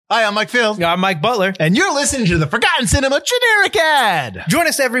Hi, I'm Mike Field. I'm Mike Butler. And you're listening to the Forgotten Cinema Generic Ad. Join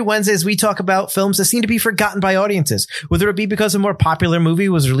us every Wednesday as we talk about films that seem to be forgotten by audiences, whether it be because a more popular movie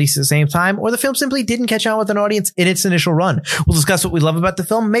was released at the same time or the film simply didn't catch on with an audience in its initial run. We'll discuss what we love about the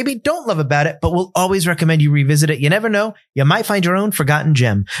film, maybe don't love about it, but we'll always recommend you revisit it. You never know. You might find your own forgotten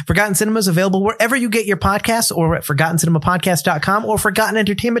gem. Forgotten Cinema is available wherever you get your podcasts or at ForgottenCinemaPodcast.com or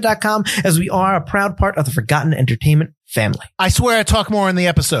ForgottenEntertainment.com, as we are a proud part of the Forgotten Entertainment family. I swear I talk more in the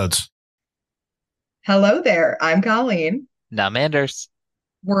episodes. Hello there, I'm Colleen. And I'm Anders.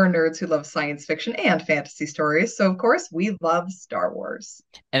 We're nerds who love science fiction and fantasy stories, so of course we love Star Wars.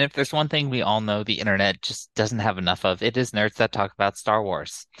 And if there's one thing we all know the internet just doesn't have enough of, it is nerds that talk about Star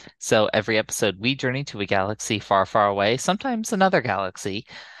Wars. So every episode we journey to a galaxy far, far away, sometimes another galaxy,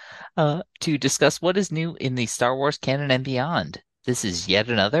 to discuss what is new in the Star Wars canon and beyond. This is yet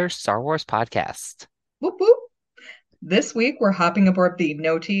another Star Wars podcast. Whoop whoop. This week we're hopping aboard the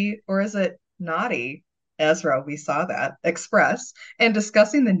Noti, or is it Naughty? Ezra, we saw that, Express, and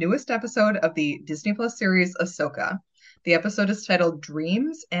discussing the newest episode of the Disney Plus series Ahsoka. The episode is titled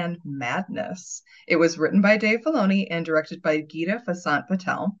Dreams and Madness. It was written by Dave Filoni and directed by Geeta Vasant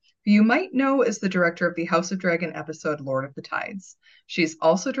Patel, who you might know as the director of the House of Dragon episode Lord of the Tides. She's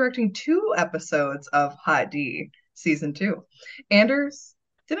also directing 2 episodes of Hot D, Season 2. Anders,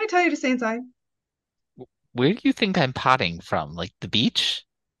 didn't I tell you to stay inside? Where do you think I'm potting from? Like the beach?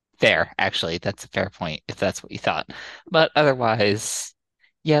 Fair, actually. That's a fair point, if that's what you thought. But otherwise,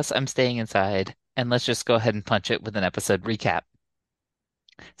 yes, I'm staying inside. And let's just go ahead and punch it with an episode recap.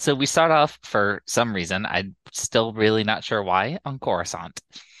 So we start off, for some reason, I'm still really not sure why, on Coruscant.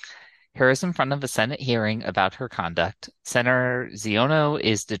 Hera's in front of a Senate hearing about her conduct. Senator Ziono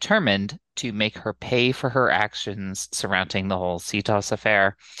is determined to make her pay for her actions surrounding the whole CETOS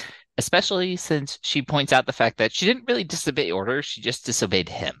affair, especially since she points out the fact that she didn't really disobey orders, she just disobeyed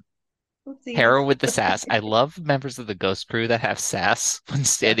him. Oopsies. Hera with the sass. I love members of the Ghost crew that have sass when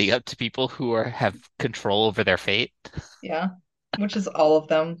standing up to people who have control over their fate. Yeah, which is all of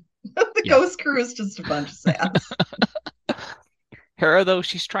them. The Ghost crew is just a bunch of sass. Hera, though,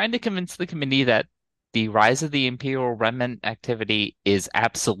 she's trying to convince the committee that the rise of the Imperial Remnant activity is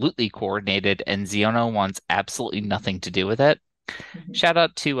absolutely coordinated and Ziono wants absolutely nothing to do with it. Mm-hmm. Shout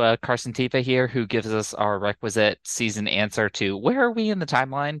out to Carson Tipa here, who gives us our requisite season answer to where are we in the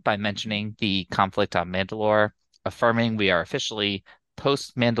timeline by mentioning the conflict on Mandalore, affirming we are officially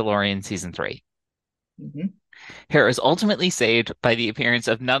post-Mandalorian Season 3. Mm-hmm. Hera is ultimately saved by the appearance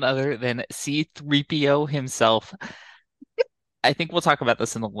of none other than C-3PO himself. I think we'll talk about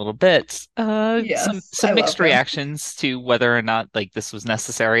this in a little bit. Yes, some mixed reactions to whether or not this was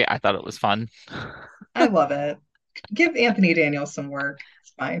necessary. I thought it was fun. I love it. Give Anthony Daniels some work.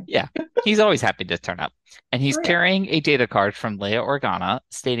 It's fine. Yeah, he's always happy to turn up. And he's carrying a data card from Leia Organa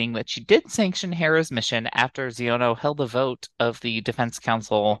stating that she did sanction Hera's mission after Ziono held a vote of the Defense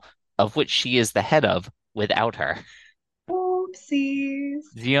Council, of which she is the head of, without her. Oopsies.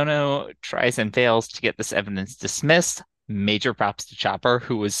 Ziono tries and fails to get this evidence dismissed. Major props to Chopper,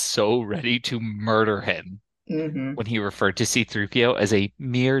 who was so ready to murder him when he referred to C-3PO as a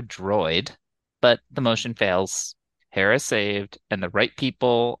mere droid. But the motion fails. Hera is saved, and the right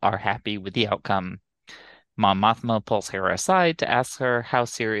people are happy with the outcome. Mon Mothma pulls Hera aside to ask her how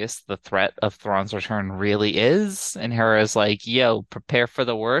serious the threat of Thrawn's return really is, and Hera is like, yo, prepare for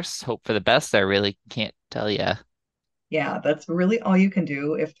the worst, hope for the best, I really can't tell ya. Yeah, that's really all you can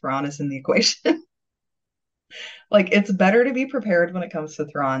do if Thrawn is in the equation. It's better to be prepared when it comes to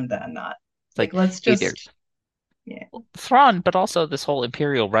Thrawn than not. Let's just... Yeah. Thrawn, but also this whole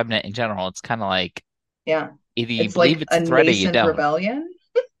Imperial Remnant in general. It's kind of like, either you believe it's a threat or you don't. Rebellion.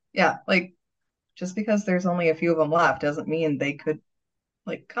 Yeah, just because there's only a few of them left doesn't mean they could,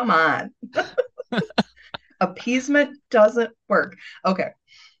 come on. Appeasement doesn't work. Okay.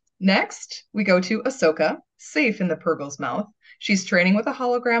 Next, we go to Ahsoka, safe in the Purgle's mouth. She's training with a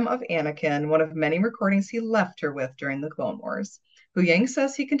hologram of Anakin, one of many recordings he left her with during the Clone Wars. Huyang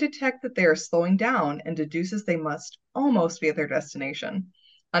says he can detect that they are slowing down and deduces they must almost be at their destination.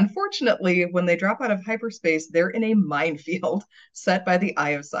 Unfortunately, when they drop out of hyperspace, they're in a minefield set by the Eye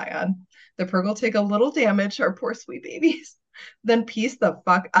of Sion. The Purgle take a little damage, our poor sweet babies, then piece the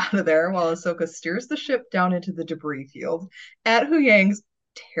fuck out of there while Ahsoka steers the ship down into the debris field. At Huyang's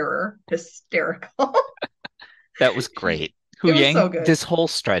terror, hysterical. That was great. Huyang, so this whole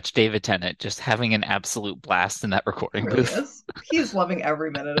stretch, David Tennant, just having an absolute blast in that recording booth. Really is. He's loving every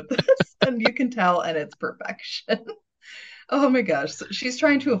minute of this, and you can tell, and it's perfection. Oh my gosh. So she's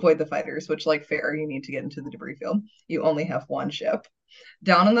trying to avoid the fighters, which, fair, you need to get into the debris field. You only have one ship.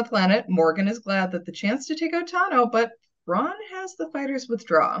 Down on the planet, Morgan is glad that the chance to take out Tano, but Ron has the fighters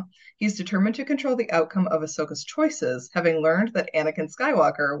withdraw. He's determined to control the outcome of Ahsoka's choices, having learned that Anakin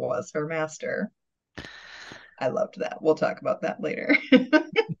Skywalker was her master. I loved that. We'll talk about that later.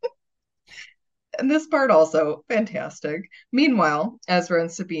 And this part also fantastic. Meanwhile, Ezra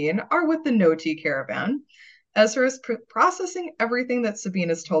and Sabine are with the Noti caravan. Ezra is processing everything that Sabine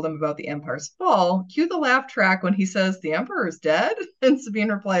has told him about the Empire's fall. Cue the laugh track when he says the Emperor is dead, and Sabine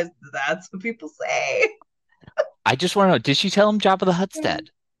replies, "That's what people say." I just want to know, did she tell him Jabba the Hutt's dead?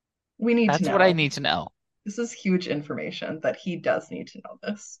 We need to That's what I know. need to know. This is huge information that he does need to know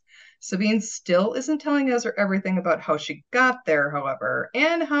this. Sabine still isn't telling Ezra everything about how she got there, however,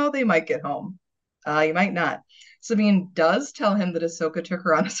 and how they might get home. You might not. Sabine does tell him that Ahsoka took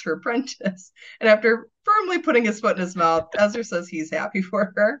her on as her apprentice, and after firmly putting his foot in his mouth, Ezra says he's happy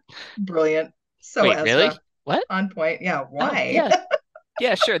for her. Brilliant. So Wait, Ezra, really? What? on point. Yeah, No, why? yeah.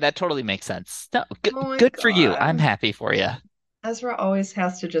 Yeah, sure, that totally makes sense. No, good, Oh my good for you. I'm God. happy for you. Ezra always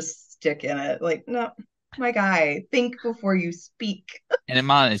has to just stick in it. Like, no, my guy, think before you speak. And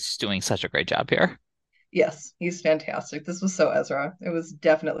Iman is just doing such a great job here. Yes, he's fantastic. This was so Ezra. It was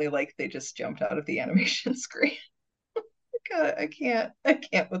definitely like they just jumped out of the animation screen. God, I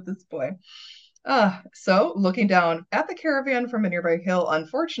can't with this boy. So looking down at the caravan from a nearby hill,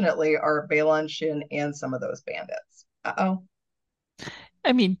 unfortunately, are Balon, Shin, and some of those bandits. Uh-oh.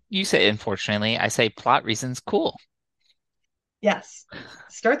 I mean, you say unfortunately, I say plot reasons, cool. Yes.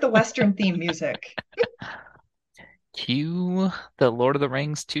 Start the Western theme music. Cue the Lord of the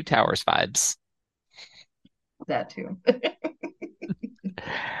Rings Two Towers vibes. That too.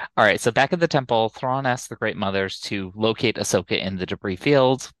 All right, so back at the temple, Thrawn asks the Great Mothers to locate Ahsoka in the debris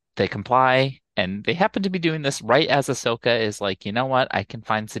field. They comply, and they happen to be doing this right as Ahsoka is like, you know what? I can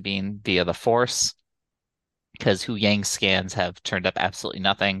find Sabine via the Force because Hu Yang scans have turned up absolutely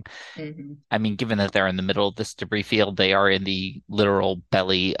nothing. Hmm. I mean, given that they're in the middle of this debris field, they are in the literal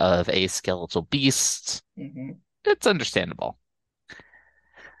belly of a skeletal beast. Hmm. It's understandable.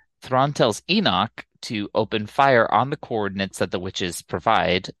 Thrawn tells Enoch to open fire on the coordinates that the witches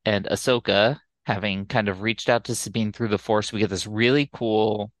provide, and Ahsoka, having kind of reached out to Sabine through the Force, we get this really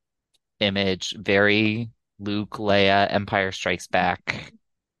cool image, very Luke, Leia, Empire Strikes Back.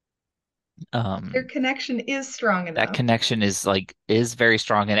 Their connection is strong That enough. connection is very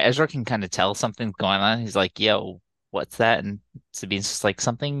strong, and Ezra can kind of tell something's going on. He's like, "Yo, what's that?" And Sabine's just like,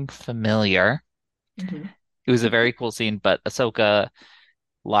 "Something familiar." Hmm. It was a very cool scene, but Ahsoka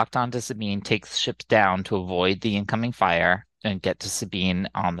locked onto Sabine, takes ships down to avoid the incoming fire and get to Sabine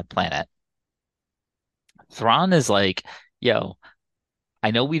on the planet. Thrawn is like, yo,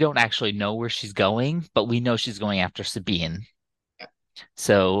 I know we don't actually know where she's going, but we know she's going after Sabine.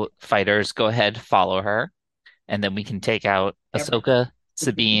 So fighters, go ahead, follow her, and then we can take out Everything. Ahsoka,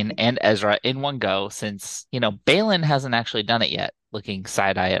 Sabine, and Ezra in one go, since, Balin hasn't actually done it yet, looking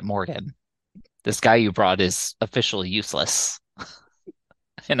side-eye at Morgan. This guy you brought is officially useless.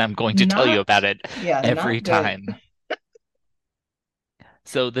 And I'm going to tell you Not, about it yeah, every not good. time.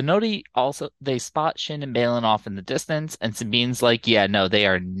 So the Noti also they spot Shin and Balin off in the distance, and Sabine's like, "Yeah, no, they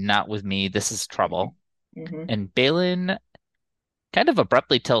are not with me. This is trouble." Hmm. And Balin kind of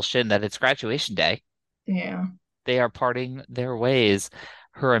abruptly tells Shin that it's graduation day. Yeah. They are parting their ways.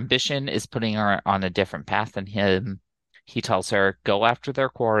 Her ambition is putting her on a different path than him. He tells her, "Go after their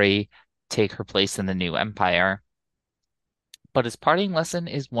quarry, take her place in the new empire." But his parting lesson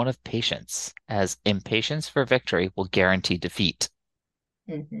is one of patience, as impatience for victory will guarantee defeat.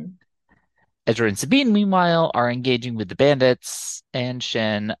 Hmm. Ezra and Sabine, meanwhile, are engaging with the bandits and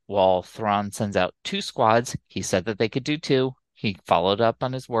Shin while Thrawn sends out two squads. He said that they could do two. He followed up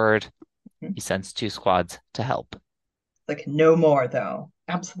on his word. He sends two squads to help. Like, no more, though.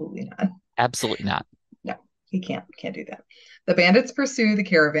 Absolutely not. Absolutely not. No, he can't do that. The bandits pursue the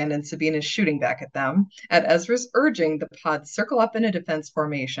caravan, and Sabine is shooting back at them. At Ezra's urging, the pods circle up in a defense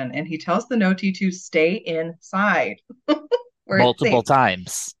formation, and he tells the Noti to stay inside. We're Multiple safe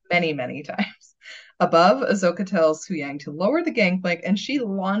times. many, many times. Above, Ahsoka tells Huyang to lower the gangplank, and she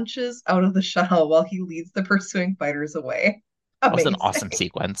launches out of the shuttle while he leads the pursuing fighters away. That was an Amazing. awesome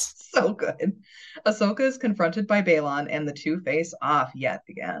sequence. So good. Ahsoka is confronted by Balon, and the two face off yet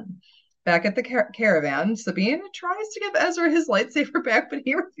again. Back at the caravan, Sabine tries to give Ezra his lightsaber back, but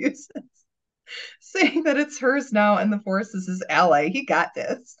he refuses, saying that it's hers now and the Force is his ally. He got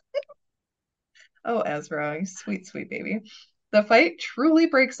this. Oh, Ezra, you sweet, sweet baby. The fight truly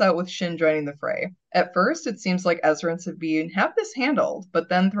breaks out with Shin joining the fray. At first, it seems like Ezra and Sabine have this handled, but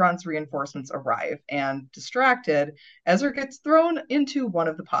then Thrawn's reinforcements arrive, and distracted, Ezra gets thrown into one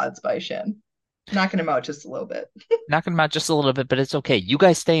of the pods by Shin, knocking him out just a little bit. Knocking him out just a little bit, but it's okay. You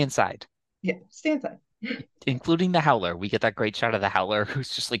guys stay inside. Yeah, stay inside. including the Howler. We get that great shot of the Howler who's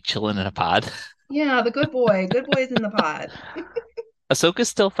just like chilling in a pod. Yeah, the good boy. Good boy's in the pod. Ahsoka's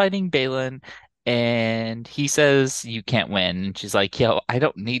still fighting Balin, and he says you can't win. And she's like, yo, I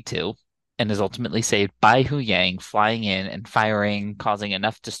don't need to. And is ultimately saved by Hu Yang flying in and firing, causing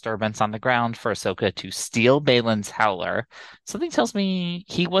enough disturbance on the ground for Ahsoka to steal Balin's Howler. Something tells me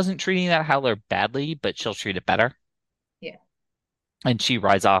he wasn't treating that Howler badly, but she'll treat it better. Yeah. And she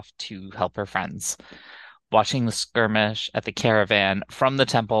rides off to help her friends. Watching the skirmish at the caravan from the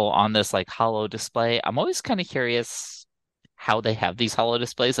temple on this like hollow display. I'm always kind of curious how they have these hollow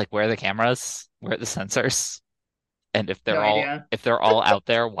displays, like where are the cameras, where are the sensors, and No idea. if they're all out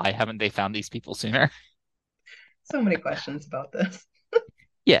there, why haven't they found these people sooner? So many questions about this.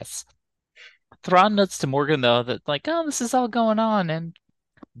 Yes. Thrawn notes to Morgan though that like, oh, this is all going on, and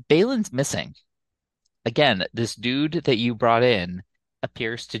Balin's missing. Again, this dude that you brought in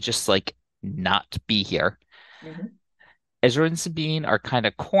appears to just like not be here. Hmm. Ezra and Sabine are kind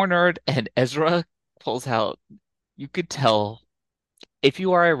of cornered, and Ezra pulls out. You could tell if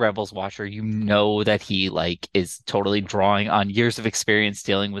you are a Rebels watcher, you know that he like is totally drawing on years of experience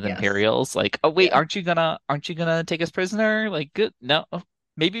dealing with Yes. Imperials. Like, oh wait, Yeah. aren't you gonna take us prisoner? Like, good, no,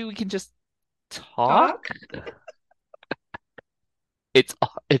 maybe we can just talk. Talk. It's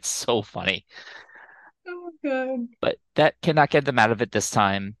it's so funny, Oh, good. but that cannot get them out of it this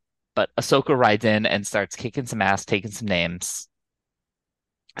time. But Ahsoka rides in and starts kicking some ass, taking some names.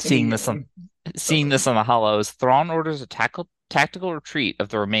 Seeing this on Immediately. So seeing good. this on the hollows, Thrawn orders a tactical retreat of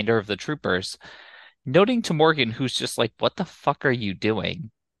the remainder of the troopers, noting to Morgan, who's just like, "What the fuck are you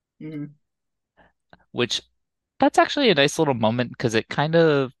doing?" Hmm. Which that's actually a nice little moment because it kind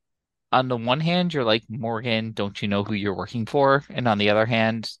of, on the one hand, you're like, Morgan, don't you know who you're working for? And on the other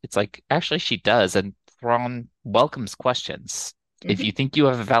hand, it's like, actually, she does. And Thrawn welcomes questions. If you Hmm. think you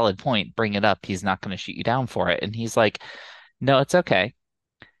have a valid point, bring it up. He's not going to shoot you down for it. And he's like, no, it's okay.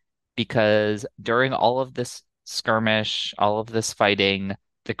 Because during all of this skirmish, all of this fighting,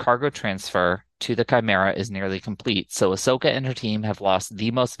 the cargo transfer to the Chimera is nearly complete. So Ahsoka and her team have lost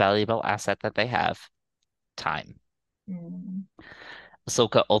the most valuable asset that they have, time. Hmm.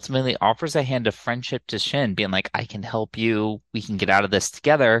 Ahsoka ultimately offers a hand of friendship to Shin, being like, I can help you. We can get out of this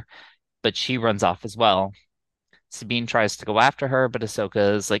together. But she runs off as well. Sabine tries to go after her, but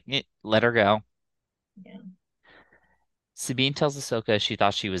Ahsoka is like, let her go. Yeah. Sabine tells Ahsoka she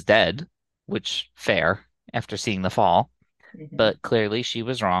thought she was dead, which fair after seeing the fall. Hmm. But clearly she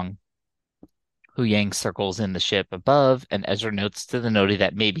was wrong. Hu Yang circles in the ship above, and Ezra notes to the Noti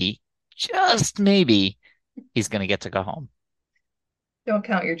that maybe, just maybe, he's going to get to go home. Don't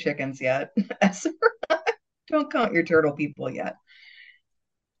count your chickens yet. Don't count your turtle people yet.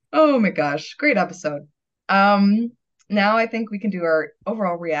 Oh my gosh, great episode. Um, Now I think we can do our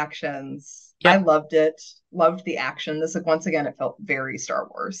overall reactions. I Yep. loved it, loved the action. This, like, once again, it felt very Star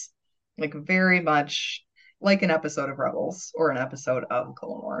Wars, like very much like an episode of Rebels or an episode of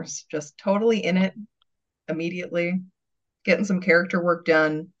Clone Wars. Just totally in it immediately, getting some character work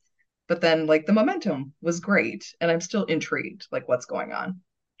done. But then, like, the momentum was great, and I'm still intrigued, like, what's going on.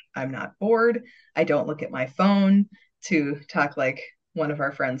 I'm not bored. I don't look at my phone to talk like one of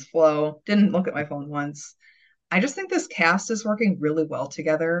our friends, Flo. Didn't look at my phone once. I just think this cast is working really well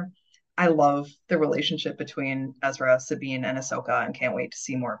together. I love the relationship between Ezra, Sabine, and Ahsoka, and can't wait to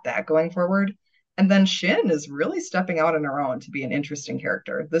see more of that going forward. And then Shin is really stepping out on her own to be an interesting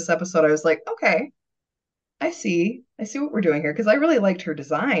character. This episode, I was like, okay, I see what we're doing here because I really liked her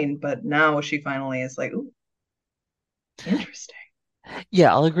design, but now she finally is like, ooh, interesting.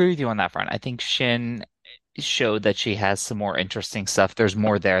 Yeah, I'll agree with you on that front. I think Shin showed that she has some more interesting stuff. There's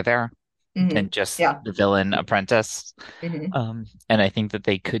more there Hmm. than just Yeah. the villain apprentice. Hmm. And I think that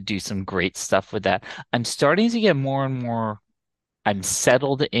they could do some great stuff with that. I'm starting to get more and more, I'm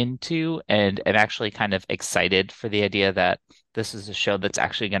settled into and actually kind of excited for the idea that this is a show that's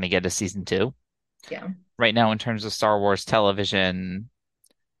actually going to get a season two. Yeah. Right now, in terms of Star Wars television,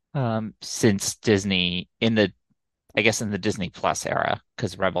 since Disney in the I guess in the Disney Plus era,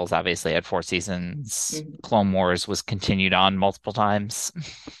 because Rebels obviously had 4 seasons. Hmm. Clone Wars was continued on multiple times.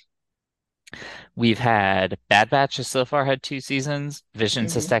 We've had Bad Batch has so far had 2 seasons.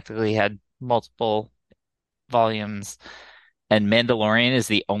 Visions has Hmm. technically had multiple volumes. And Mandalorian is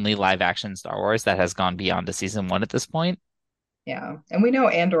the only live action Star Wars that has gone beyond to season 1 at this point. Yeah. And we know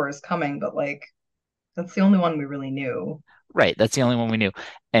Andor is coming, but like that's the only one we really knew. Right, that's the only one we knew.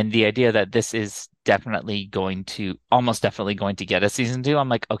 And the idea that this is definitely going to, almost definitely going to get a season 2, I'm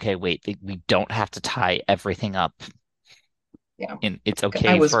like, okay, wait, we don't have to tie everything up. Yeah. And it's I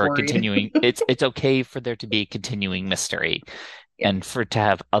okay was for a worried. it's okay for there to be a continuing mystery Yeah. and for to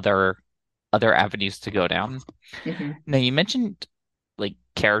have other other avenues to go down. Hmm. Now, you mentioned like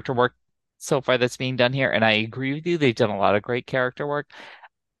character work so far that's being done here, and I agree with you. They've done a lot of great character work.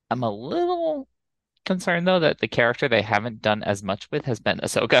 I'm a little concerned though that the character they haven't done as much with has been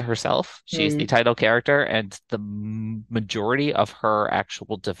Ahsoka herself. She's the Mm. title character, and the majority of her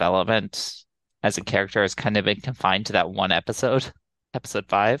actual development as a character has kind of been confined to that one episode, episode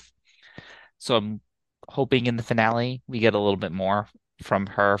 5. So I'm hoping in the finale we get a little bit more from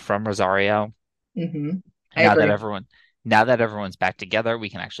her, from Rosario. Hmm. I Now that agree. everyone, now that everyone's back together, we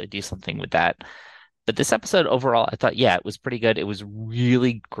can actually do something with that. But this episode overall, I thought, yeah, it was pretty good. It was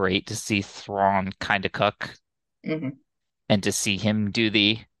really great to see Thrawn kind of cook Hmm. and to see him do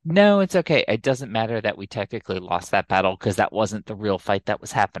the, no, it's okay. It doesn't matter that we technically lost that battle because that wasn't the real fight that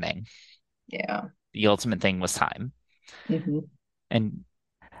was happening. Yeah. The ultimate thing was time. Hmm. And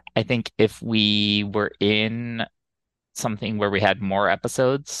I think if we were in something where we had more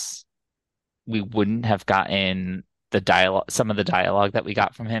episodes, we wouldn't have gotten the dialogue, some of the dialogue that we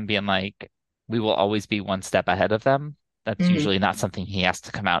got from him being like, we will always be one step ahead of them. That's Hmm. usually not something he has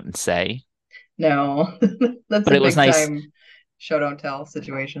to come out and say. No, that's But a it was big nice. time show don't tell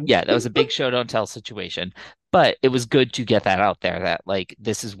situation. Yeah, that was a big show don't tell situation. But it was good to get that out there that like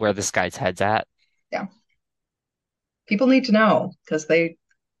this is where this guy's head's at. Yeah. People need to know because they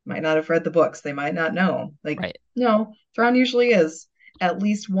might not have read the books. They might not know. Like, Right. no, Thrawn usually is at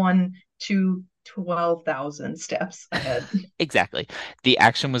least one to 12,000 steps ahead. Exactly. The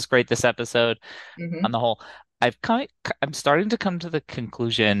action was great this episode. On Hmm. the whole, I'm starting to come to the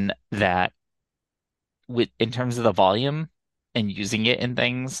conclusion that with in terms of the volume and using it in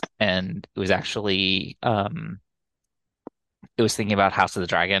things, and it was actually it was thinking about House of the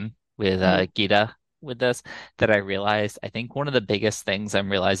Dragon with Mm. Gita with this that I realized I think one of the biggest things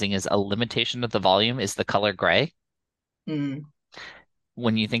I'm realizing is a limitation of the volume is the color gray. Mm.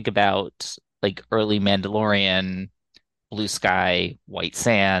 When you think about like early Mandalorian, blue sky, white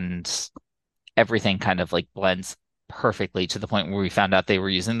sand, everything kind of like blends perfectly to the point where we found out they were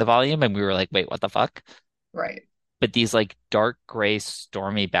using the volume and we were like, wait, what the fuck? Right. But these like dark gray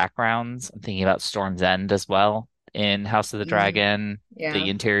stormy backgrounds, I'm thinking about Storm's End as well in House of the Mm. Dragon, the Yeah.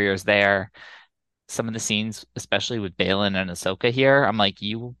 interiors there, some of the scenes, especially with Balin and Ahsoka here, I'm like,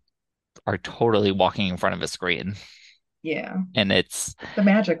 you are totally walking in front of a screen. Yeah. And it's, The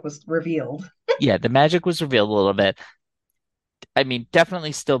magic was revealed. yeah, the magic was revealed a little bit. I mean,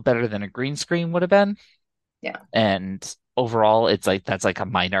 definitely still better than a green screen would have been. Yeah. And overall, it's like, that's like a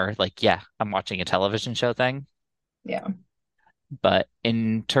minor, like, yeah, I'm watching a television show thing. Yeah. But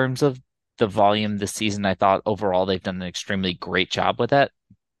in terms of the volume this season, I thought overall they've done an extremely great job with it.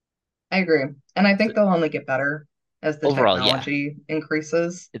 I agree. And I So think they'll only get better as the overall, yeah, technology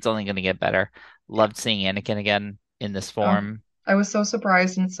increases. it's only going to get better. Yeah. Loved seeing Anakin again in this Oh, form. I was so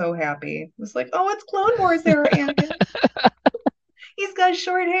surprised and so happy. It was like, oh, it's Clone Wars era, Anakin. He's got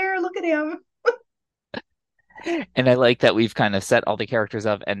short hair. Look at him. And I like that we've kind of set all the characters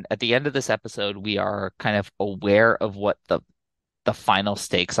up. And at the end of this episode, we are kind of aware of what the final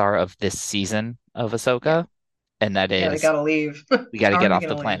stakes are of this season of Yeah. Ahsoka. And that Yeah, they is gotta leave. we got to How are get they off the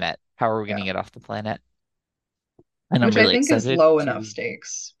gonna leave? planet. How are we going to Yeah. get off the planet? And I'm Which I really think is excited low enough to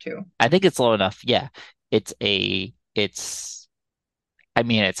stakes too. I think it's low enough. Yeah. I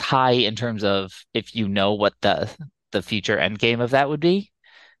mean, it's high in terms of if you know what the future end game of that would be,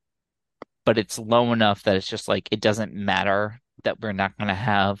 but it's low enough that it's just like it doesn't matter that we're not going to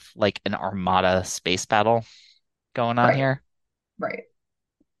have like an armada space battle going on Right. here. Right.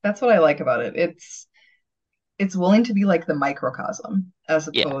 That's what I like about it. It's willing to be like the microcosm as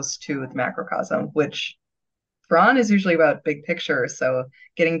Yeah. opposed to the macrocosm, which Thrawn is usually about big picture. So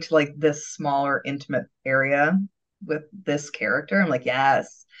getting to like this smaller, intimate area with this character, I'm like,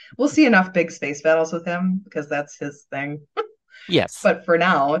 yes, we'll see enough big space battles with him because that's his thing. Yes. But for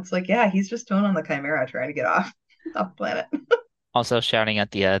now, it's like, yeah, he's just towing on the Chimera trying to get off off the planet. Also shouting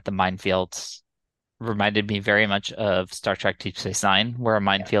at the minefields reminded me very much of Star Trek Deep Space Nine, where a Yeah.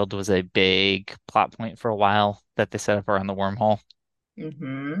 minefield was a big plot point for a while that they set up around the wormhole.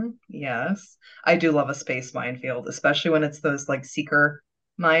 Yes. I do love a space minefield, especially when it's those like seeker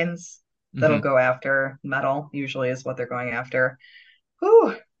mines that'll Hmm. go after metal, usually is what they're going after.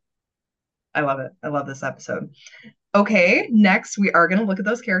 Whew, I love it. I love this episode. Okay, next we are going to look at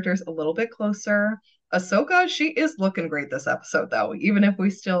those characters a little bit closer. Ahsoka, she is looking great this episode, though, even if we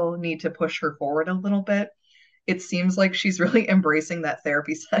still need to push her forward a little bit. It seems like she's really embracing that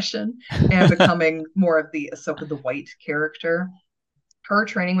therapy session and becoming more of the Ahsoka the White character. Her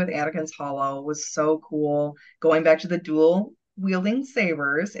training with Anakin's Hollow was so cool. Going back to the dual wielding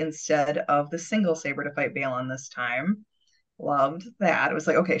sabers instead of the single saber to fight Balon this time Loved that. It was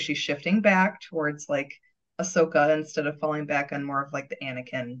like, okay, she's shifting back towards like Ahsoka instead of falling back on more of like the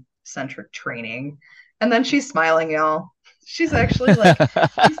Anakin centric training. And then she's smiling, y'all. She's actually like,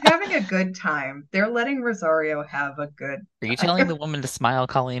 she's having a good time. They're letting Rosario have a good Are you telling time. the woman to smile,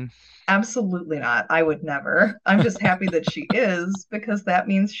 Colleen? Absolutely not. I would never. I'm just happy that she is because that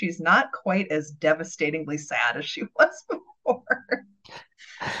means she's not quite as devastatingly sad as she was before.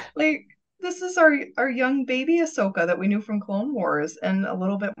 Like this is our young baby Ahsoka that we knew from Clone Wars and a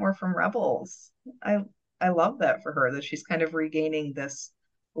little bit more from Rebels. I I love that for her that she's kind of regaining this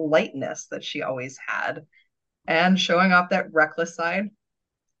lightness that she always had and showing off that reckless side.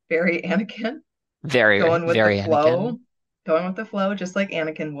 Very Anakin, Very, going with the very Anakin. flow, going with the flow, just like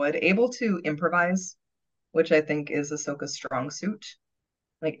Anakin would, able to improvise, which I think is Ahsoka's strong suit.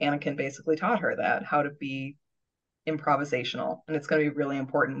 Like Anakin basically taught her that how to be improvisational, and it's going to be really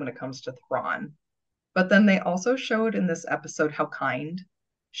important when it comes to Thrawn. But then they also showed in this episode how kind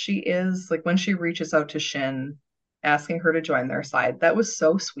she is. Like when she reaches out to Shin, asking her to join their side, that was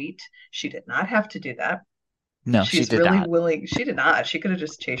so sweet. She did not have to do that. No, she She's did really not. willing. She did not. She could have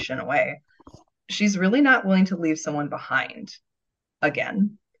just chased Shin away. She's really not willing to leave someone behind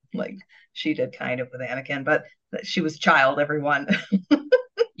again. Like she did kind of with Anakin, but she was child, everyone.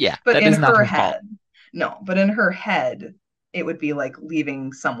 Yeah, But that in is not her her fault. head, no, but in her head, it would be like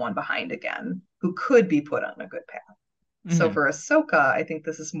leaving someone behind again who could be put on a good path. So Hmm. for Ahsoka, I think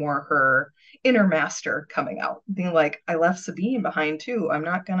this is more her inner master coming out, being like, I left Sabine behind too. I'm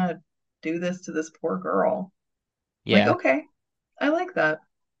not gonna do this to this poor girl. Like, Yeah, okay, I like that.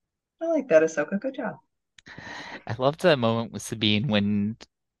 I like that, Ahsoka. Good job. I loved that moment with Sabine when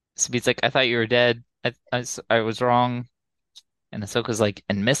Sabine's like, "I thought you were dead. I was wrong." And Ahsoka's like,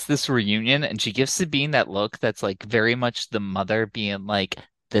 "And missed this reunion," and she gives Sabine that look that's like very much the mother being like,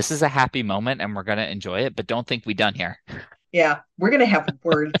 "This is a happy moment, and we're gonna enjoy it, but don't think we done here." Yeah, we're gonna have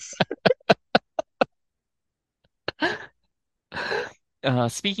words.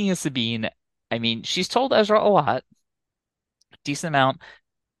 Speaking of Sabine, I mean, she's told Ezra a lot, decent amount.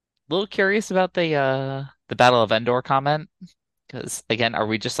 A little curious about the Battle of Endor comment. Because again, are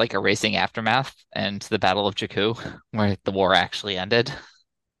we just like erasing Aftermath and the Battle of Jakku, where the war actually ended?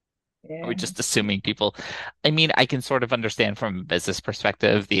 Are we Yeah, just assuming people? I mean, I can sort of understand from a business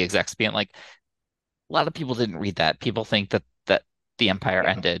perspective, the execs being like, a lot of people didn't read that. People think that the Empire yeah,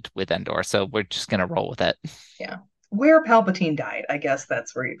 ended with Endor, so we're just gonna roll with it. yeah. Where Palpatine died, I guess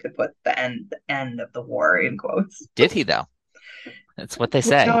that's where you could put the end of the war in quotes. Did he though? That's what they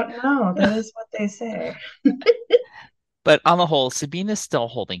We say. don't know. That is what they say. But on the whole, Sabine is still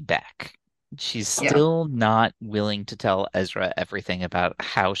holding back. She's Yeah, still not willing to tell Ezra everything about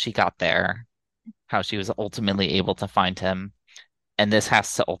how she got there, how she was ultimately able to find him. And this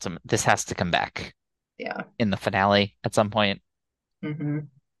has to come back yeah. in the finale at some point.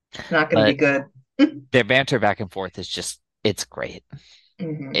 It's not going to be But good. their banter back and forth is just it's great.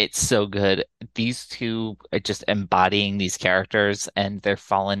 hmm It's so good. These two are just embodying these characters and they're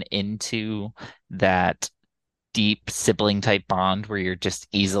fallen into that deep sibling type bond where you're just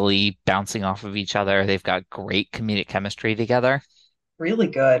easily bouncing off of each other. They've got great comedic chemistry together. Really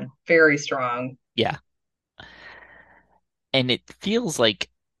good. Very strong. Yeah. And it feels like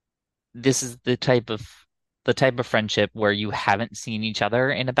this is the type of friendship where you haven't seen each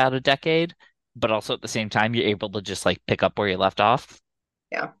other in about a decade, but also at the same time you're able to just like pick up where you left off.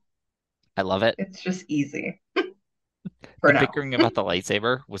 Yeah, I love it. it's just easy for The now. bickering about the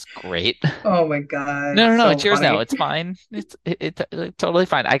lightsaber was great. Oh my God. No, no, no, So it's yours now. funny. It's mine. It's totally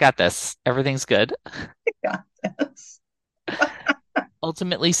fine. I got this. Everything's good. Yeah. Yes.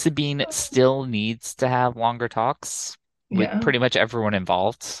 Ultimately, Sabine still needs to have longer talks with Yeah. pretty much everyone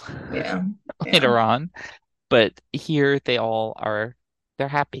involved Yeah. Yeah. later on. But here they all are, they're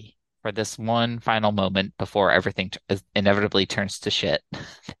happy for this one final moment before everything inevitably turns to shit.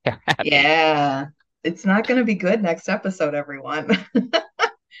 They're happy. Yeah. It's not going to be good next episode, everyone.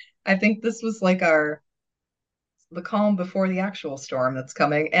 I think this was like our the calm before the actual storm that's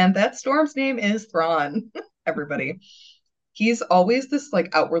coming, and that storm's name is Thrawn. Everybody. He's always this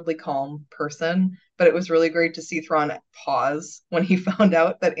like outwardly calm person, but it was really great to see Thrawn pause when he found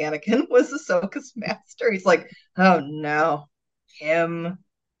out that Anakin was Ahsoka's master. He's like, "Oh no, him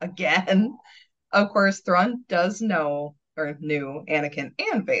again." Of course, Thrawn does know or knew Anakin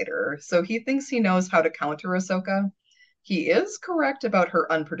and Vader, so he thinks he knows how to counter Ahsoka. He is correct about her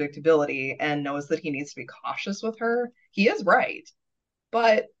unpredictability and knows that he needs to be cautious with her. He is right,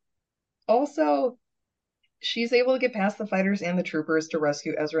 but also she's able to get past the fighters and the troopers to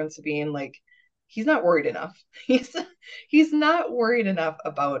rescue Ezra and Sabine. Like he's not worried enough. He's he's not worried enough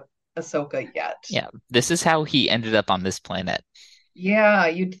about Ahsoka yet. Yeah, this is how he ended up on this planet. Yeah,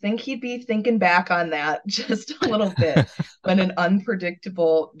 you'd think he'd be thinking back on that just a little bit when an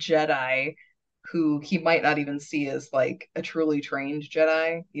unpredictable Jedi who he might not even see as like a truly trained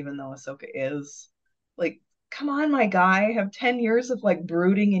Jedi, even though Ahsoka is. Like, come on, my guy, have 10 years of like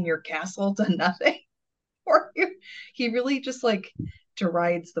brooding in your castle done nothing for you? He really just like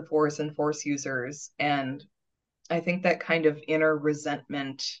derides the Force and Force users. And I think that kind of inner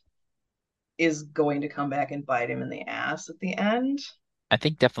resentment is going to come back and bite him in the ass at the end. I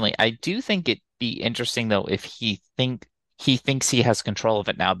think definitely. I do think it'd be interesting though if he thinks he has control of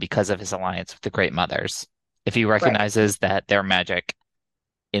it now because of his alliance with the Great Mothers. If he Right. recognizes that their magic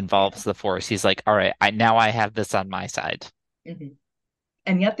Yeah. involves the Force, he's like, all right, I have this on my side. Mhm.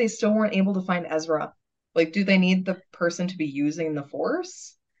 And yet they still weren't able to find Ezra. Like, do they need the person to be using the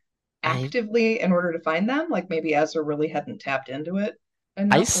Force I actively in order to find them? Like, maybe Ezra really hadn't tapped into it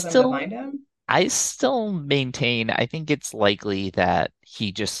I enough for them to still find him. I still maintain I think it's likely that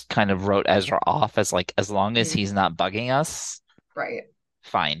he just kind of wrote Ezra off as like as long as Mm, he's not bugging us, right.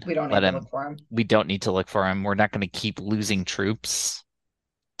 fine. We don't Let need to look him. for him. We don't need to look for him. We're not going to keep losing troops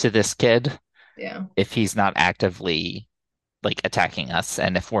to this kid Yeah. if he's not actively like attacking us.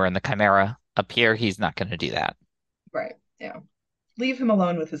 And if we're in the Chimera up here, he's not going to do that. Right. Yeah. Leave him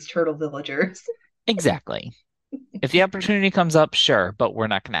alone with his turtle villagers. Exactly. If the opportunity comes up, sure, but we're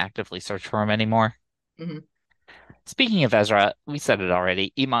not going to actively search for him anymore. Hmm. Speaking of Ezra, we said it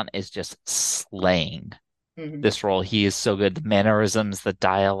already. Iman is just slaying Hmm. this role. He is so good. The mannerisms, the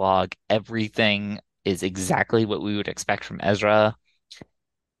dialogue, everything is exactly what we would expect from Ezra.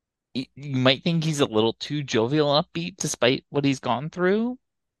 You might think he's a little too jovial and upbeat despite what he's gone through,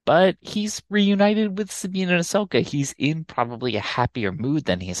 but he's reunited with Sabine and Ahsoka. He's in probably a happier mood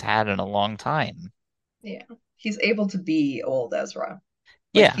than he's had in a long time. Yeah. He's able to be old Ezra.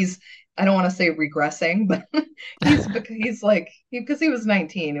 Like Yeah, he's, I don't want to say regressing, but he's like because he was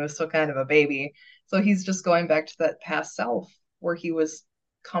 19, he was still kind of a baby. So he's just going back to that past self where he was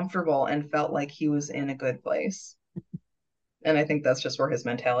comfortable and felt like he was in a good place. And I think that's just where his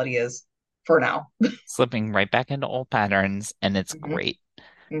mentality is for now. slipping right back into old patterns, and it's Hmm. great.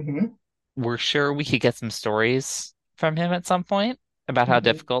 Hmm. We're sure we could get some stories from him at some point about how Hmm.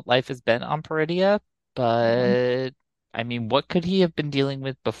 difficult life has been on Peridia, Yeah. but I mean, what could he have been dealing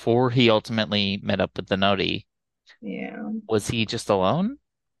with before he ultimately met up with the Noti? Yeah. Was he just alone?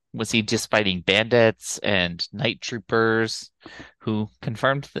 Was he just fighting bandits and night troopers who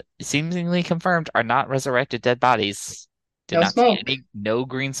seemingly confirmed are not resurrected dead bodies? Did No not see smoke. no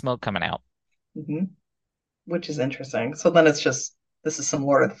green smoke coming out. Hmm. Which is interesting. So then it's just this is some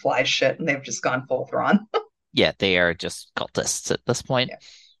Lord of the Flies shit, and they've just gone full Thrawn. Yeah, they are just cultists at this point. Yeah.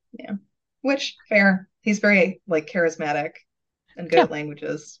 Yeah. Which fair. He's very like charismatic and good Yeah, at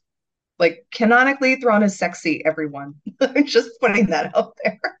languages. Like canonically, Thrawn is sexy, everyone. Just putting that out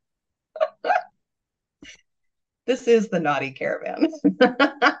there. This is the naughty caravan.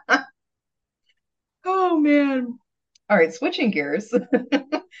 Oh man. All right, switching gears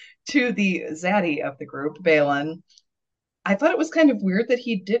to the zaddy of the group, Balin. I thought it was kind of weird that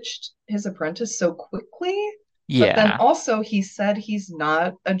he ditched his apprentice so quickly, but then yeah. also he said he's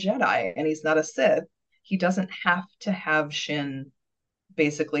not a Jedi and he's not a Sith. He doesn't have to have Shin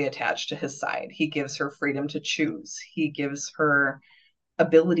basically attached to his side. He gives her freedom to choose. He gives her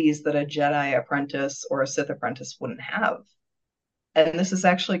abilities that a Jedi apprentice or a Sith apprentice wouldn't have. And this is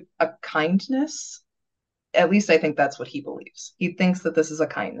actually a kindness. At least I think that's what he believes. He thinks that this is a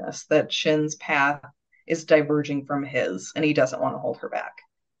kindness, that Shin's path is diverging from his, and he doesn't want to hold her back.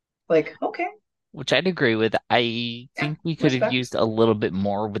 Like, okay, Which I'd agree with. I yeah, think we could have respect. used a little bit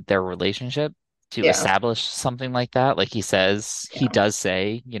more with their relationship to Yeah, establish something like that. Like he says, he yeah, does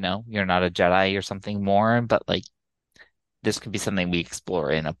say, you're not a Jedi or something more, but like this could be something we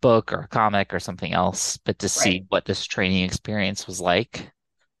explore in a book or a comic or something else. But to right. see what this training experience was like,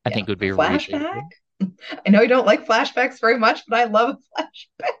 I Yeah. think would A be really flashback. good. I know you don't like flashbacks very much, but I love a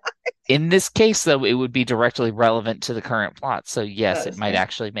flashback. In this case, though, it would be directly relevant to the current plot. So yes, That it is might fair.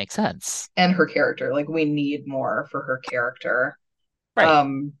 actually make sense. And her character. Like, we need more for her character. Right.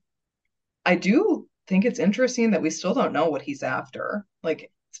 Um, I do think it's interesting that we still don't know what he's after.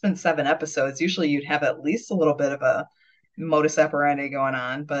 Like, it's been 7 episodes. Usually you'd have at least a little bit of a modus operandi going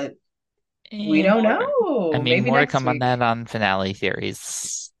on, but we And don't more, I know. mean, Maybe more to next come on week. that on finale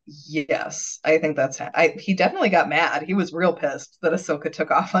theories. Yes, I think he definitely got mad. He was real pissed that Ahsoka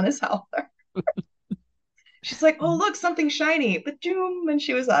took off on his howler. She's like, "Oh, look, something shiny." But doom, and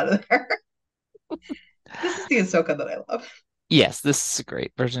she was out of there. This is the Ahsoka that I love. Yes, this is a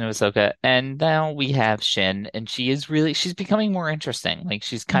great version of Ahsoka. And now we have Shin, and she's becoming more interesting. Like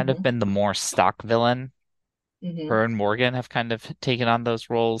she's kind of Hmm. been the more stock villain. Hmm. Her and Morgan have kind of taken on those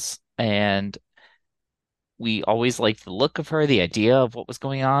roles, and we always liked the look of her, the idea of what was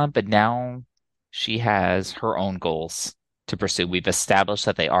going on, but now she has her own goals to pursue. We've established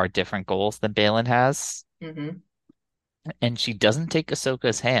that they are different goals than Balin has, Hmm. and she doesn't take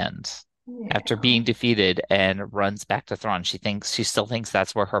Ahsoka's hand after Yeah. being defeated and runs back to Thrawn. She still thinks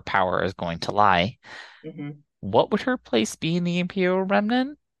that's where her power is going to lie. Hmm. What would her place be in the Imperial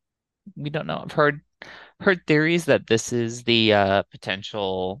Remnant? We don't know. I've heard theories that this is the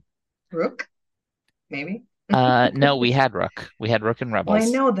potential. Rook, maybe. No, we had Rook. We had Rook and Well, I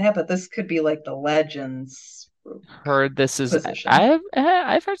Rebels. know that, but this could be like the Legends Rook Heard this is position.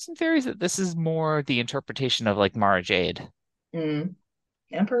 I've heard some theories that this is more the interpretation of like Mara Jade, Mm.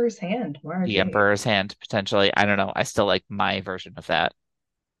 Emperor's Hand, Mara the Jade. Emperor's hand potentially. I don't know. I still like my version of that,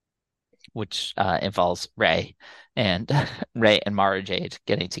 which involves Rey and Rey and Mara Jade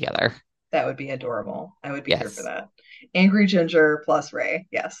getting together. That would be adorable. I would be here for Yes, that. Angry Ginger plus Ray.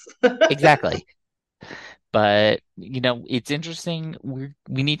 Yes. exactly. But it's interesting.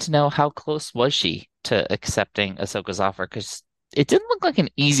 We need to know how close was she to accepting Ahsoka's offer because it didn't look like an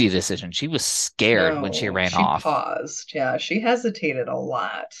easy decision. She was scared when she No, ran she off. paused. Yeah, she hesitated a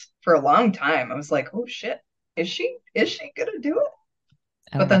lot for a long time. I was like, oh shit, is she? Is she gonna do it?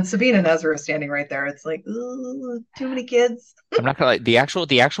 I But don't know. then Sabine and Ezra standing right there. It's like, ooh, too many kids. I'm not gonna like the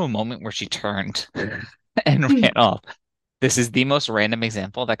actual moment where she turned and ran off. This is the most random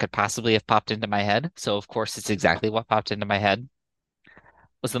example that could possibly have popped into my head. So of course it's exactly what popped into my head.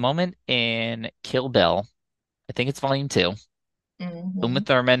 Was the moment in Kill Bill. I think it's volume two. Uma Hmm.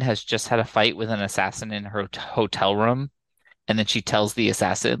 Thurman has just had a fight with an assassin in her hotel room, and then she tells the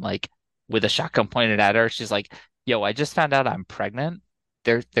assassin, like, with a shotgun pointed at her, she's like, "Yo, I just found out I'm pregnant.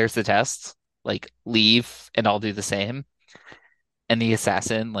 There's the test. Like, leave, and I'll do the same." And the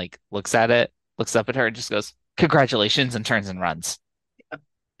assassin like looks at it, looks up at her, and just goes, "Congratulations," and turns and runs.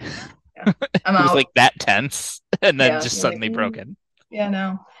 Yeah, I'm It was like out. that tense, and then Yeah, just you're like, suddenly broken. yeah,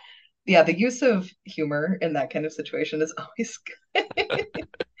 no. Yeah, the use of humor in that kind of situation is always good.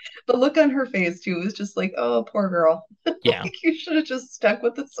 The look on her face too was just like, oh, poor girl. Yeah, Like you should have just stuck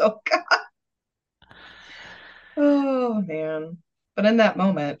with the Ahsoka. Oh man. But in that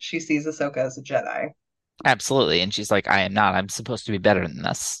moment, she sees Ahsoka as a Jedi. absolutely. And she's like, "I am not. I'm supposed to be better than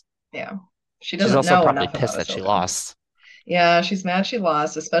this." Yeah. She She's doesn't also know probably enough about pissed that she Ahsoka. lost. Yeah, she's mad she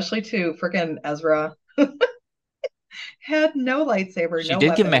lost, especially to freaking Ezra. Had no lightsaber, She no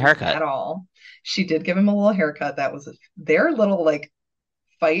did give him a weapons haircut. at all. She did give him a little haircut. That was their little like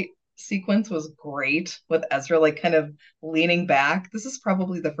fight sequence was great with Ezra like kind of leaning back. This is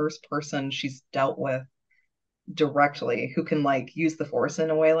probably the first person she's dealt with directly who can like use the force in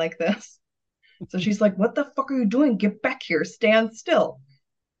a way like this. So she's like, "What the fuck are you doing? Get back here. Stand still."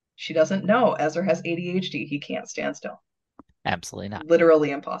 She doesn't know Ezra has ADHD. He can't stand still. Absolutely not.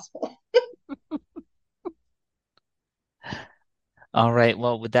 Literally impossible. All right.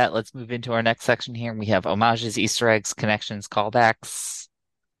 Well, with that, let's move into our next section here. We have homages, Easter eggs, connections, callbacks.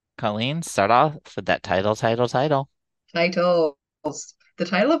 Colleen, start off with that title. Titles. The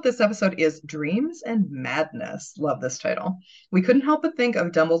title of this episode is Dreams and Madness. Love this title. We couldn't help but think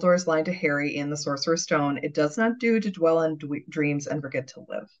of Dumbledore's line to Harry in The Sorcerer's Stone: "It does not do to dwell on dreams and forget to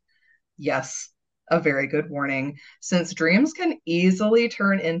live." Yes, a very good warning, since dreams can easily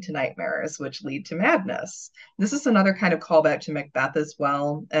turn into nightmares, which lead to madness. This is another kind of callback to Macbeth as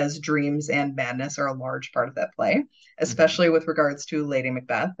well, as dreams and madness are a large part of that play, Mhm. especially with regards to Lady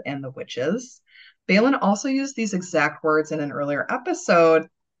Macbeth and the witches. Balin also used these exact words in an earlier episode,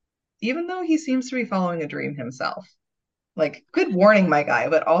 even though he seems to be following a dream himself. Like, good warning, my guy,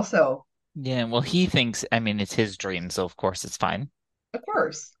 but also, Yeah, well, he thinks, I mean, it's his dream, so of course it's fine. of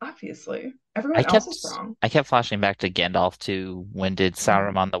course, obviously, I everyone else is kept wrong. I kept flashing back to Gandalf too. When did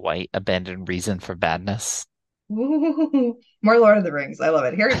Mm. Saruman the White abandon reason for badness? Ooh, more Lord of the Rings. I love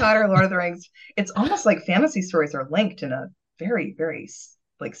it. Harry Potter, Lord of the Rings. It's almost like fantasy stories are linked in a very, very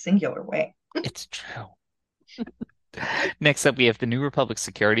like singular way. It's true. Next up, we have the New Republic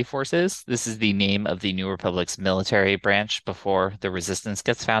Security Forces. This is the name of the New Republic's military branch before the Resistance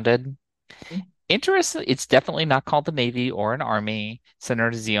gets founded. Interesting. It's definitely not called the Navy or an army.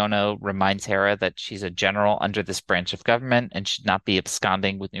 Senator Ziono reminds Hera that she's a general under this branch of government and should not be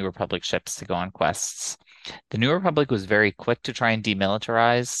absconding with New Republic ships to go on quests. The New Republic was very quick to try and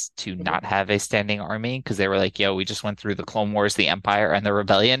demilitarize to not have a standing army because they were like, yo, we just went through the Clone Wars, the Empire, and the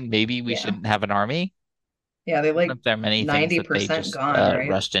Rebellion. Maybe we Yeah. shouldn't have an army. Yeah, they One like of their many things that they 90% just gone, right?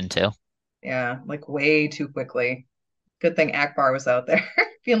 rushed into. Yeah, like way too quickly. Good thing Akbar was out there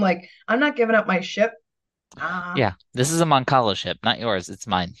being like, I'm not giving up my ship. Ah, Yeah, this is a Mon Cala ship, not yours. It's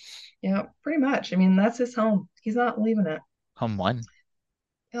mine. yeah, pretty much. I mean, that's his home. He's not leaving it. Home one.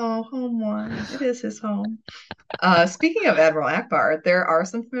 Oh, home one. It is his home. Speaking of Admiral Akbar, there are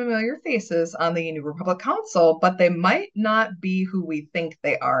some familiar faces on the New Republic Council, but they might not be who we think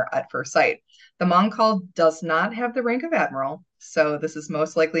they are at first sight. The Mongol does not have the rank of Admiral, so this is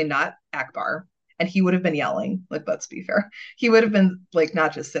most likely not Akbar. And he would have been yelling, like, let's be fair. He would have been, like,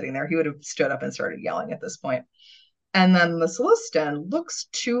 not just sitting there, he would have stood up and started yelling at this point. And then the Celestin looks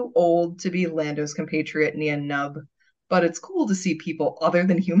too old to be Lando's compatriot Nien Nub, but it's cool to see people other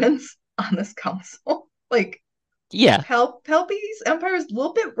than humans on this council. Like, Yeah, Palpy's empire is a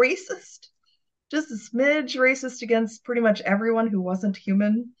little bit racist, just a smidge racist against pretty much everyone who wasn't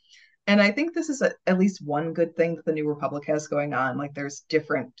human. And I think this is at least one good thing that the New Republic has going on. Like there's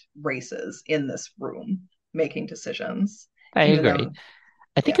different races in this room making decisions, I even agree. though,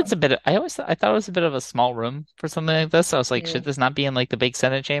 I think yeah, it's a bit. I thought it was a bit of a small room for something like this. I was like, yeah. should this not be in like the big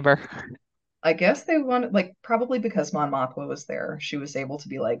Senate chamber? I guess they wanted like probably because Mon Mothma was there, she was able to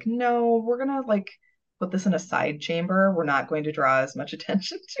be like, no, we're gonna like put this in a side chamber. We're not going to draw as much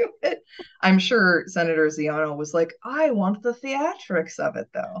attention to it. I'm sure Senator Ziono was like, I want the theatrics of it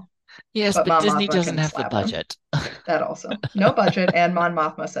though. Yes, But but Mon Disney Mothma doesn't can have the slap him. budget. That also. No budget, and Mon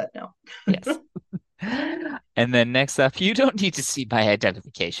Mothma said no. Yes. And then next up, you don't need to see my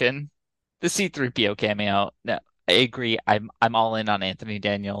identification. The C-3PO cameo. No, I agree. I'm all in on Anthony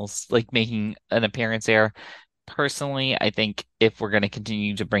Daniels like making an appearance here. Personally, I think if we're going to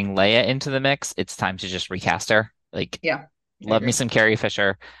continue to bring Leia into the mix, it's time to just recast her. Like, Yeah, I love me agree. some Carrie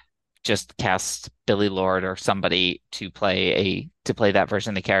Fisher. Just cast Billy Lord or somebody to play that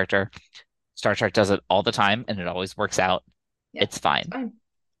version of the character. Star Trek does it all the time, and it always works out. Yeah, It's it's fine. fine.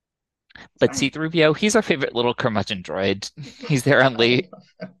 It's But fine. C-3PO, he's our favorite little curmudgeon droid. He's there on I love him.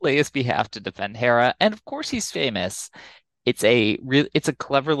 Leia's behalf to defend Hera, and of course he's famous. It's a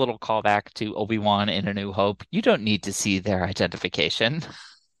clever little callback to Obi-Wan in A New Hope. You don't need to see their identification,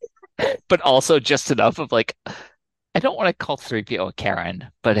 but also just enough of like, I don't want to call 3PO a Karen,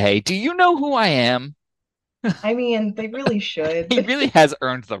 but hey, do you know who I am? I mean, they really He should. really has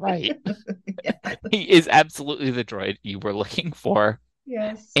earned the right. Yeah. He is absolutely the droid you were looking for.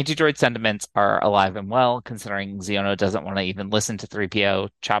 Yes. Anti-droid sentiments are alive and well, considering Xiono doesn't want to even listen to 3PO.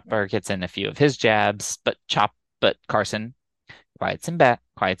 Chopper gets in a few of his jabs, but Carson quiets him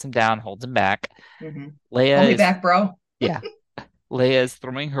down, holds him back. Hmm. Hold Leia me is, back, bro. yeah, Leia is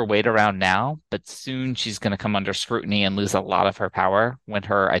throwing her weight around now, but soon she's going to come under scrutiny and lose a lot of her power when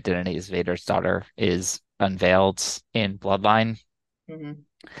her identity as Vader's daughter is unveiled in Bloodline. Hmm.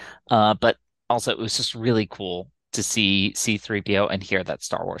 But also, it was just really cool to see C-3PO and hear that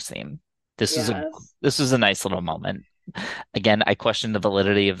Star Wars theme. This was a Yes. this was a nice little moment. Again, I question the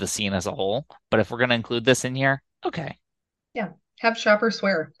validity of the scene as a whole, but if we're going to include this in here, okay. Yeah. Have Chopper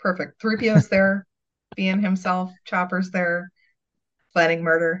swear. Perfect. 3PO's there, being himself. Chopper's there, planning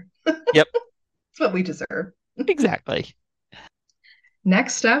murder. Yep, It's what we deserve. exactly.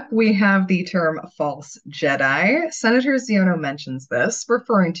 Next up, we have the term false Jedi. Senator Ziono mentions this,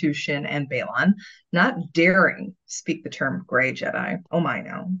 referring to Shin and Balon, not daring speak the term gray Jedi. Oh my,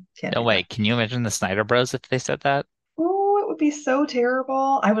 no. Can't No do way. that. Can you imagine the Snyder Bros if they said that? Oh, it would be so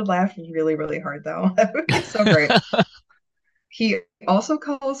terrible. I would laugh really, really hard, though. That would be so great. He also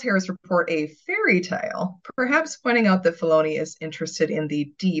calls Harris' report a fairy tale, perhaps pointing out that Filoni is interested in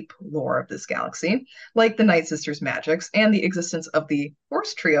the deep lore of this galaxy, like the Night Sisters' magics and the existence of the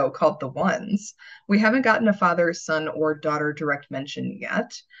Force trio called the Ones. We haven't gotten a father, son, or daughter direct mention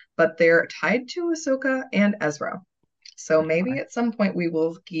yet, but they're tied to Ahsoka and Ezra. So maybe Okay. at some point we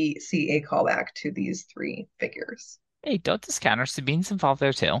will see a callback to these three figures. Hey, don't discount her. Sabine's involved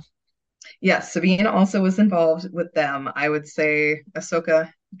there too. Yes, Sabine also was involved with them. I would say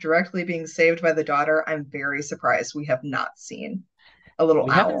Ahsoka directly being saved by the daughter. I'm very surprised we have not seen a little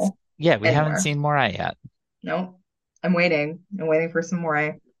We haven't, owl yeah, we haven't anywhere. seen Morai yet. No, I'm waiting. I'm waiting for some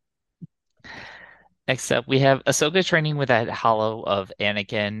more. Next up, we have Ahsoka training with that hollow of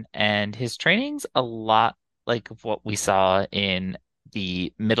Anakin, and his training's a lot like what we saw in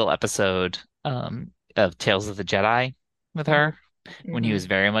the middle episode of Tales of the Jedi with Mm-hmm. her, when he was Mm-hmm.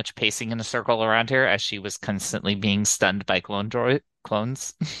 very much pacing in a circle around her as she was constantly being stunned by clones,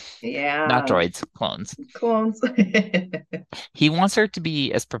 not Yeah, droids, clones. clones. He wants her to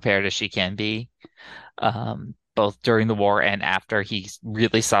be as prepared as she can be, both during the war and after. He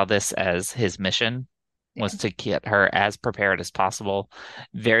really saw this as his mission Yeah, was to get her as prepared as possible,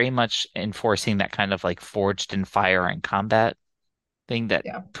 very much enforcing that kind of like forged in fire and combat thing that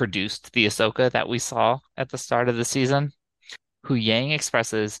Yeah. produced the Ahsoka that we saw at the start of the season. Hu Yang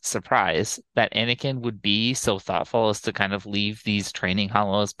expresses surprise that Anakin would be so thoughtful as to kind of leave these training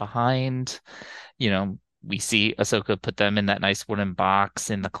hollows behind. We see Ahsoka put them in that nice wooden box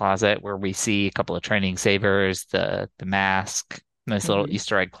in the closet where we see a couple of training sabers, the mask, nice little Hmm.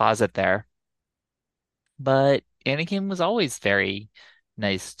 Easter egg closet there. But Anakin was always very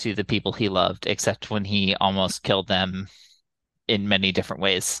nice to the people he loved, except when he almost killed them in many different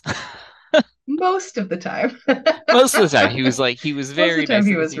ways. Most of the time. Most of the time, he was Most of very the time nice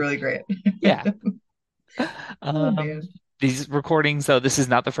he to the was people. really great. Yeah. Oh Um, man. these recordings, though, this is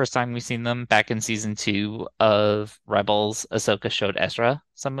not the first time we've seen them. Back in season 2 of Rebels, Ahsoka showed Ezra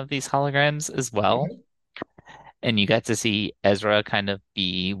some of these holograms as well. Mhm. And you got to see Ezra kind of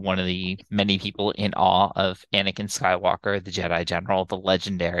be one of the many people in awe of Anakin Skywalker, the Jedi General, the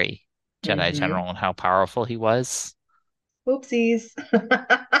legendary Jedi Mhm. General, and how powerful he was. Whoopsies.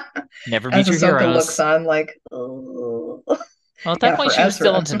 Never As meet your Ahsoka looks heroes. on, like, oh. Well, at that Yeah, point, for she was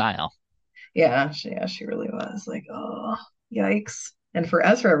still in Ezra. denial. Yeah, she really was. Like, oh, yikes. And for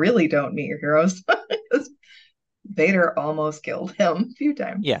Ezra, really don't meet your heroes. 'Cause Vader almost killed him a few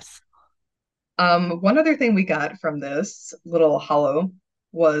times. Yes. One other thing we got from this little hollow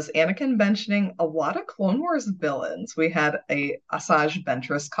was Anakin mentioning a lot of Clone Wars villains. We had a Asajj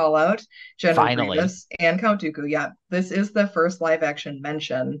Ventress call out, General Finally. Grievous, and Count Dooku. Yeah, this is the first live action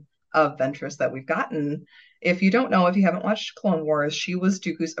mention of Ventress that we've gotten. If you don't know, if you haven't watched Clone Wars, she was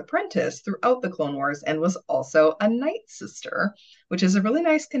Dooku's apprentice throughout the Clone Wars and was also a Night Sister, which is a really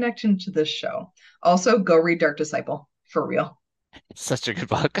nice connection to this show. Also, go read Dark Disciple for real. It's such a good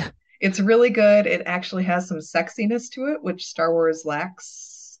book. It's really good. It actually has some sexiness to it, which Star Wars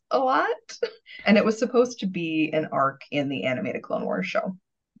lacks a lot. And it was supposed to be an arc in the animated Clone Wars show.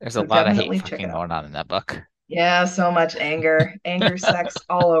 There's a So lot of hate definitely check fucking it out. going on in that book. Yeah, so much anger, sex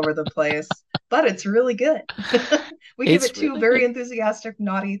all over the place, but it's really good. We give It's it two really very good. enthusiastic,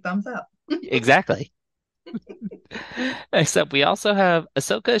 naughty thumbs up. Exactly. Except we also have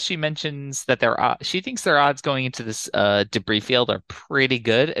Ahsoka. She mentions that she thinks their odds going into this debris field are pretty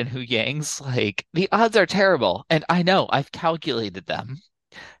good, and Hu Yang's like, the odds are terrible, and I know, I've calculated them.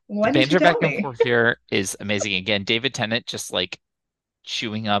 The When did you banter back tell and me? forth here is amazing. Again, David Tennant just like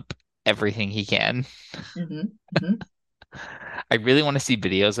chewing up everything he can. Hmm. Hmm. I really want to see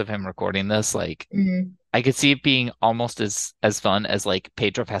videos of him recording this. Like, Hmm. I could see it being almost as fun as like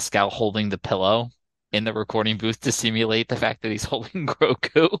Pedro Pascal holding the pillow in the recording booth to simulate the fact that he's holding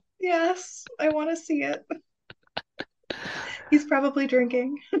Grogu. Yes, I want to see it. He's probably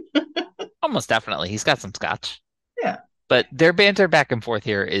drinking. Almost definitely. He's got some scotch. Yeah. But their banter back and forth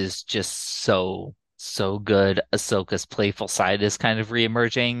here is just so good. Ahsoka's playful side is kind of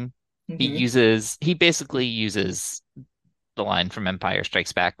reemerging. Hmm. He basically uses the line from Empire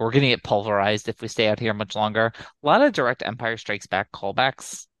Strikes Back. We're gonna get pulverized if we stay out here much longer. A lot of direct Empire Strikes Back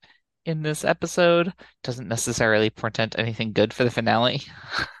callbacks in this episode. Doesn't necessarily portend anything good for the finale.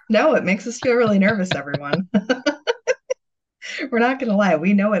 No, it makes us feel really nervous, everyone. We're not going to lie.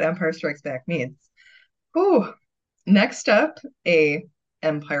 We know what Empire Strikes Back means. Whew. Next up, a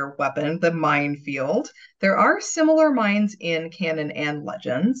Empire weapon, the minefield. There are similar mines in canon and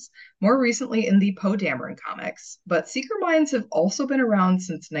legends, more recently in the Poe Dameron comics, but seeker mines have also been around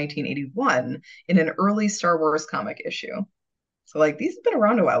since 1981 in an early Star Wars comic issue. So, like, these have been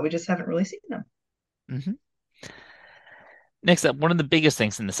around a while. We just haven't really seen them. hmm Next up, one of the biggest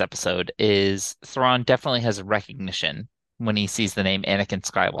things in this episode is Thrawn definitely has a recognition when he sees the name Anakin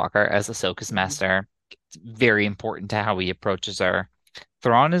Skywalker as Ahsoka's Mhm. master. It's very important to how he approaches her.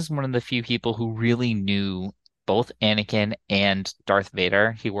 Thrawn is one of the few people who really knew both Anakin and Darth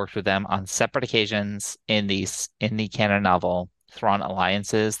Vader. He worked with them on separate occasions in the canon novel Thrawn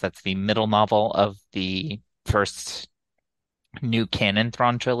Alliances. That's the middle novel of the first new canon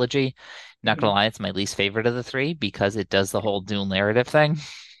Thrawn trilogy. Not gonna Mhm. lie, it's my least favorite of the three because it does the whole dual narrative thing.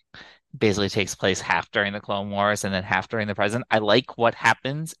 Basically takes place half during the Clone Wars and then half during the present. I like what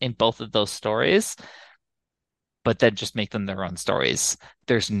happens in both of those stories, but then just make them their own stories.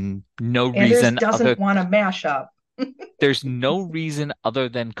 No Anders reason doesn't want to mash up. there's no reason other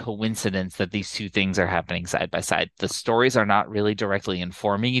than coincidence that these two things are happening side by side. The stories are not really directly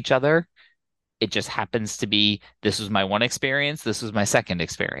informing each other. It just happens to be this was my one experience, this was my second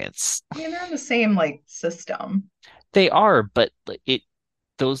experience. I mean, they're in the same like system. They are, but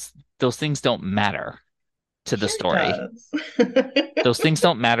those things don't matter to the Sure it story. does. Those things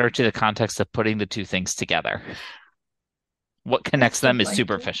don't matter to the context of putting the two things together. What I connects still them is liked it.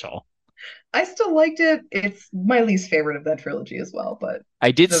 superficial. I still liked it. It's my least favorite of that trilogy as well, but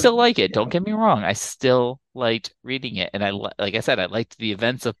I did the still like it. Don't yeah. get me wrong. I still liked reading it, and like I said, I liked the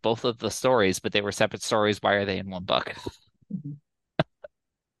events of both of the stories, but they were separate stories. Why are they in one book? Mhm.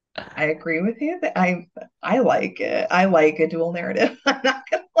 I agree with you that I like it. I like a dual narrative. I'm not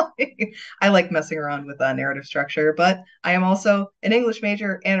gonna lie. I like messing around with narrative structure, but I am also an English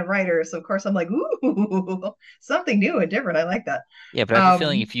major and a writer, so of course I'm like, ooh, something new and different. I like that. Yeah, but I have a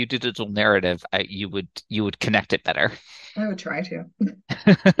feeling Um, if you did a dual narrative, you would connect it better. I would try to.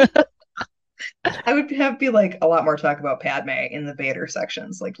 I would have be like a lot more talk about Padme in the Vader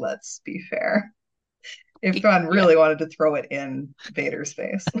sections. Like, let's be fair. If Thrawn Yeah. really wanted to throw it in Vader's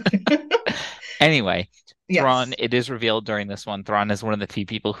face. Anyway, Thrawn, Yes. it is revealed during this one, Thrawn is one of the few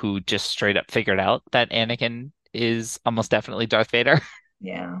people who just straight up figured out that Anakin is almost definitely Darth Vader.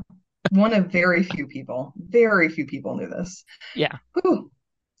 Yeah. One of very few people knew this. Yeah. Whew.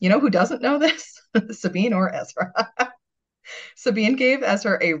 You know who doesn't know this? Sabine or Ezra. Sabine gave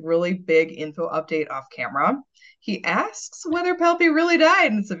Ezra a really big info update off camera. He asks whether Palpy really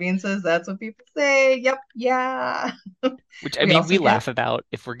died, and Sabine says that's what people say. Yep, yeah. Which I We mean, also we get laugh about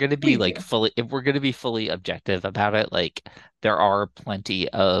if we're going to be we like do. fully if we're going to be fully objective about it, like there are plenty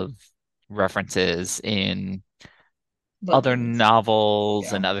of references in other Legends.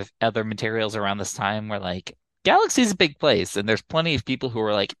 novels Yeah, and other materials around this time where like Galaxy's a big place and there's plenty of people who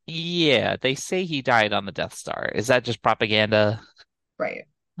are like, yeah, they say he died on the Death Star. Is that just propaganda? right.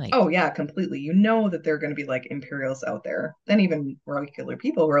 Like, Oh yeah, completely. You know that there are going to be like Imperials out there, and even regular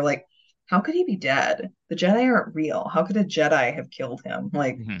people who are like, how could he be dead? The Jedi aren't real. How could a Jedi have killed him?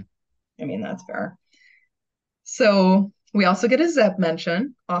 Like, mhm. I mean, that's fair. So we also get a Zeb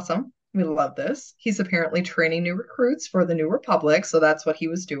mention. Awesome. We love this. He's apparently training new recruits for the New Republic. So that's what he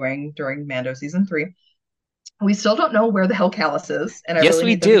was doing during Mando season 3. We still don't know where the hell Callus is, and I Yes, really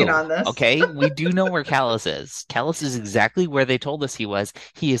we need them to get do. on this. Okay, we do know where Callus is. Callus is exactly where they told us he was.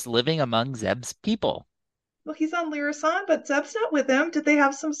 He is living among Zeb's people. Well, he's on Lyrasan, but Zeb's not with him. Did they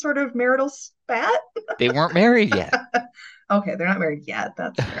have some sort of marital spat? They weren't married yet. Okay, they're not married yet.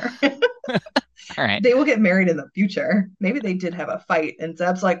 That's fair. All right. They will get married in the future. Maybe they did have a fight, and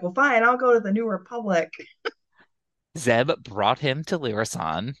Zeb's like, well, fine, I'll go to the New Republic. Zeb brought him to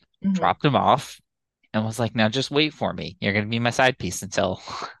Lyrasan, Mhm. dropped him off, and was like, "Now just wait for me. You're going to be my side piece until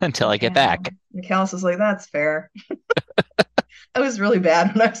until I get Yeah. back." And Callus is like, that's fair. I was really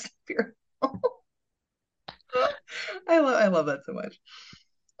bad when I was here. I love that so much.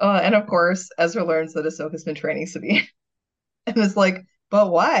 And of course, Ezra learns that Ahsoka's been training Sabine and is like,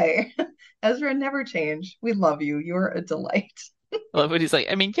 but why? Ezra, never change. We love you. You're a delight. I love what he's like.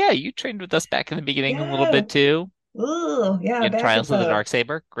 I mean, yeah, you trained with us back in the beginning a little Yeah. bit too. Ooh, yeah, In back at Trials of the the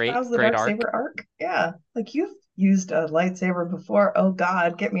Darksaber, great, Trials of the great Dark arc. Saber arc. Yeah. Like you've used a lightsaber before. Oh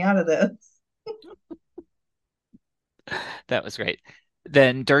God, get me out of this. That was great.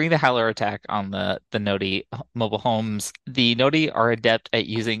 Then during the Howler attack on the Noti mobile homes, the Noti are adept at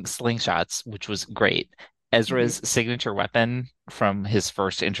using slingshots, which was great. Ezra's Mhm, signature weapon from his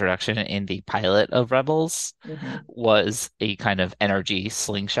first introduction in the pilot of Rebels mhm. was a kind of energy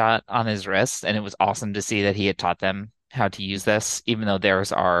slingshot on his wrist, and it was awesome to see that he had taught them how to use this, even though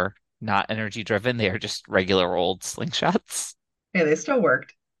theirs are not energy driven, they are just regular old slingshots. Hey, they still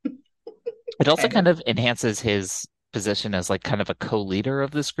worked, It also kind kind of. of enhances his position as like kind of a co-leader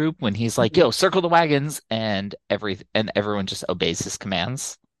of this group when he's like, Mhm. "Yo, circle the wagons," and everyone just obeys his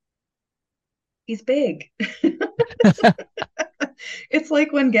commands. He's big. It's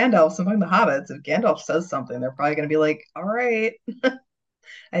like when Gandalf's among the hobbits. If Gandalf says something, they're probably going to be like, all right,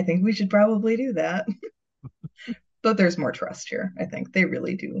 I think we should probably do that. But there's more trust here. I think they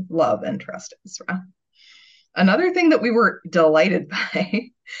really do love and trust Ezra. Another thing that we were delighted by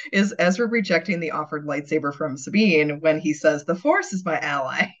is Ezra rejecting the offered lightsaber from Sabine when he says, the Force is my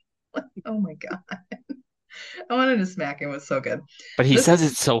ally. Oh my God. I wanted to smack him. It was so good. But he This says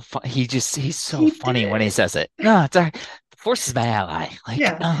is, it so fun. He's so he funny when he did. says it. No, it's all right. The Force is my ally. Like,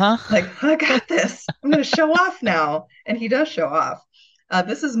 Yeah. uh-huh. Like, I got this. I'm going to show off now. And he does show off.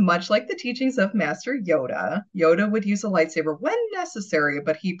 This is much like the teachings of Master Yoda. Yoda would use a lightsaber when necessary,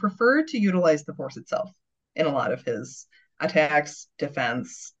 but he preferred to utilize the Force itself in a lot of his attacks,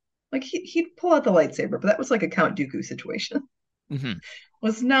 defense. Like he'd pull out the lightsaber, but that was like a Count Dooku situation. Hmm.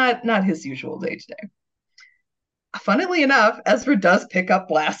 Was not his usual day to day. Funnily enough, Ezra does pick up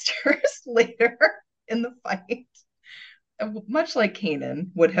blasters later in the fight, much like Kanan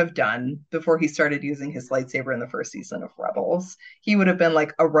would have done before he started using his lightsaber in the first season of Rebels. He would have been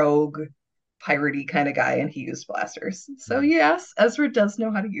like a rogue, piratey kind of guy, and he used blasters. So yes, Ezra does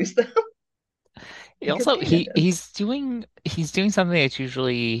know how to use them He because also Kanan did. he's doing something that's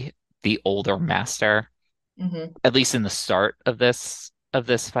usually the older master, Hmm. at least in the start of this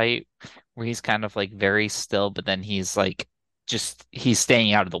fight, where he's kind of like very still, but then he's like just he's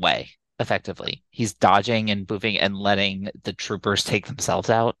staying out of the way effectively. He's dodging and moving and letting the troopers take themselves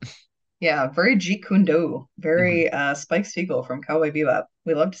out. Yeah, very Jeet Kune Do, Mhm. very Spike Spiegel from Cowboy Bebop.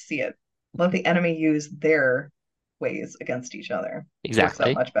 We love to see it. Let the enemy use their ways against each other. Works out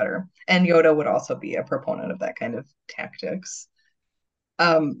Exactly. much better. And Yoda would also be a proponent of that kind of tactics.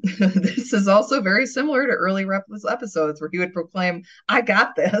 This is also very similar to early episodes where he would proclaim, I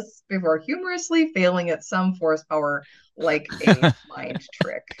got this, before humorously failing at some force power like a mind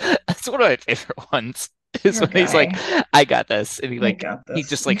trick. That's one of my favorite ones. Is Poor when he's like, guy. "I got this," and I got he this.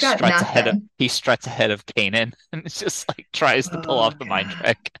 just You like got nothing. struts ahead of Kanan, and it's just like tries to pull Oh, off the mind God.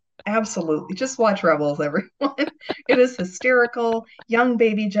 trick. Absolutely. Just watch Rebels, everyone. It is hysterical. Young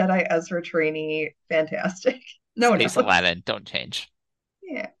baby Jedi Ezra trainee. Fantastic. No Space notes. Aladdin, don't change.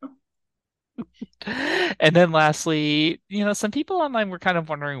 Yeah. And then lastly, some people online were kind of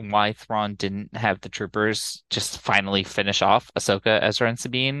wondering why Thrawn didn't have the troopers just finally finish off Ahsoka, Ezra, and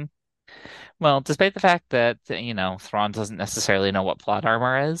Sabine. Well, despite the fact that, Thrawn doesn't necessarily know what plot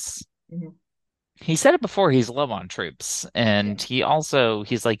armor is, Mhm. he said it before, he's low on troops. Yeah. And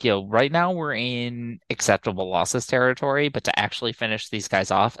he's like, yo, right now we're in acceptable losses territory, but to actually finish these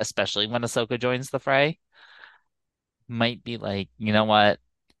guys off, especially when Ahsoka joins the fray, might be like, you know what?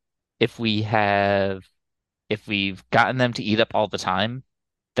 If we have, if we've gotten them to eat up all the time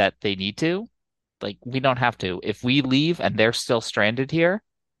that they need to, like, we don't have to. If we leave and they're still stranded here,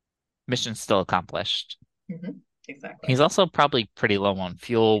 mission's still accomplished. Exactly. He's also probably pretty low on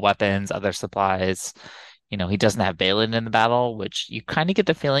fuel, weapons, other supplies. He doesn't have Balin in the battle, which you kind of get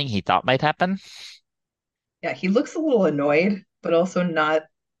the feeling he thought might happen. Yeah, he looks a little annoyed, but also not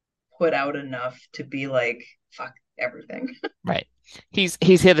put out enough to be like, fuck everything. Right. He's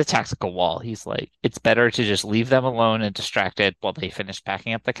hit a tactical wall. He's like, it's better to just leave them alone and distracted while they finish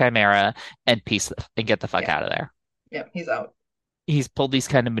packing up the Chimera and get the fuck Yeah. out of there. Yeah, he's out. He's pulled these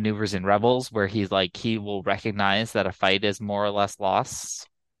kind of maneuvers in Rebels where he will recognize that a fight is more or less lost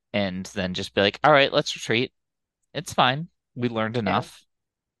and then just be like, all right, let's retreat. It's fine. We learned Yeah. enough.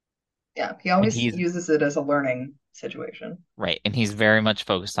 Yeah. He And always he's uses it as a learning situation. right. And he's very much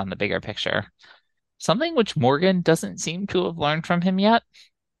focused on the bigger picture. Something which Morgan doesn't seem to have learned from him yet.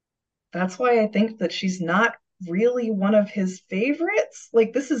 That's why I think that she's not really one of his favorites.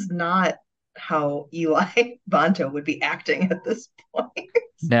 Like, this is not how Eli Bonto would be acting at this point.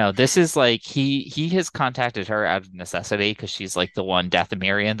 No, this is like he has contacted her out of necessity because she's like the one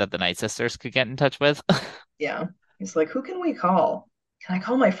Dathomirian that the Night Sisters could get in touch with. Yeah. He's like, who can we call? Can I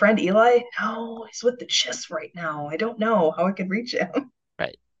call my friend Eli? No, he's with the Chiss right now. I don't know how I could reach him.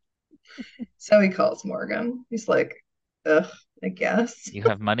 Right. So he calls Morgan. He's like, ugh, I guess. You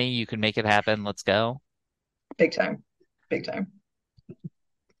have money, you can make it happen. Let's go. Big time. Big time.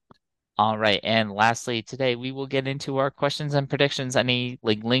 All right. And lastly, today we will get into our questions and predictions. Any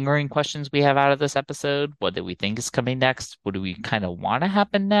like lingering questions we have out of this episode? What do we think is coming next? What do we kind of want to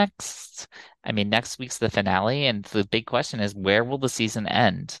happen next? I mean, next week's the finale, and the big question is where will the season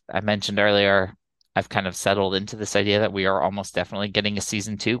end? I mentioned earlier, I've kind of settled into this idea that we are almost definitely getting a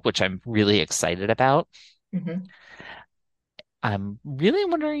season two, which I'm really excited about. Hmm. I'm really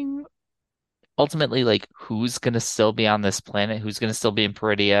wondering ultimately like who's going to still be on this planet, who's going to still be in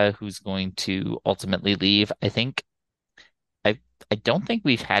Peridia, who's going to ultimately leave. I I don't think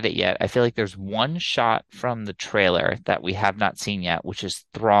we've had it yet. I feel like there's one shot from the trailer that we have not seen yet, which is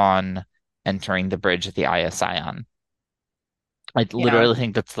Thrawn entering the bridge of the Aya Sion. I Yeah, literally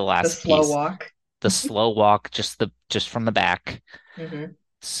think that's the the last slow piece. walk. The slow walk, just from the back. Hmm.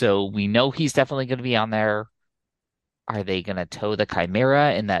 So we know he's definitely going to be on there. Are they going to tow the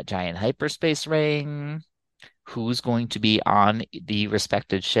Chimera in that giant hyperspace ring? Who's going to be on the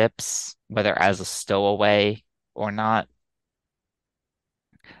respected ships, whether as a stowaway or not.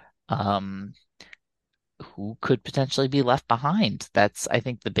 Um, who could potentially be left behind? That's, I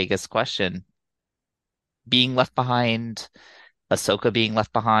think, the biggest question. Being left behind, Ahsoka being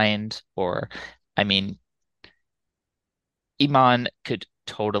left behind, or, I mean, Iman could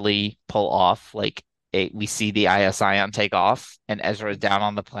totally pull off we see the ISION take off and Ezra down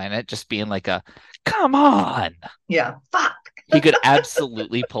on the planet just being like come on. Yeah, fuck. He could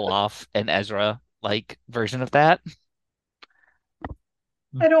absolutely pull off an Ezra like version of that.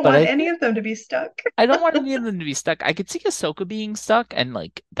 I don't But want I any think of them to be stuck. I don't want any of them to be stuck. I could see Ahsoka being stuck, and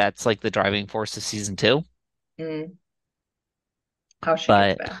like that's like the driving force of season two. Mm, how she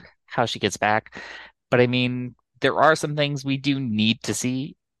gets But back. how she gets back. But I mean, there are some things we do need to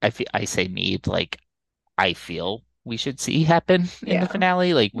see. I say need, like I feel we should see happen in the Yeah.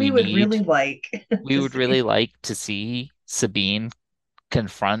 finale. Like We would really like we to would really see. like to see Sabine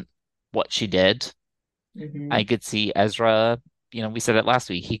confront what she did. I Hmm. could see Ezra, we said it last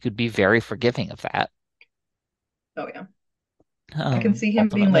week, he could be very forgiving of that. Oh yeah. I can see him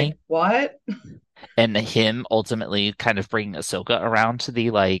being like, Ultimately, "What?" and him ultimately kind of bringing Ahsoka around to the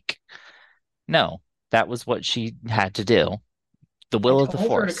like, no, that was what she had to do. The I will of the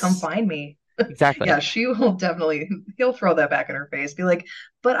told her to come Force. find me. Yeah, Exactly. she will definitely, he'll throw that back in her face, be like,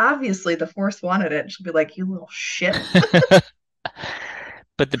 but obviously the Force wanted it. She'll be like, you little shit.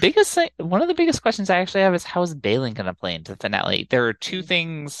 But the biggest thing, one of the biggest questions I actually have is how is Balin going to play into the finale? There are two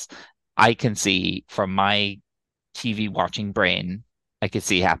things I can see from my TV watching brain I could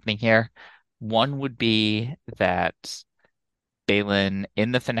see happening here. One would be that Balin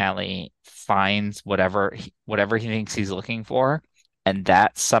in the finale finds whatever he thinks he's looking for, and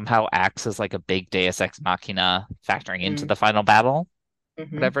that somehow acts as like a big Deus Ex Machina factoring into Mm-hmm. the final battle,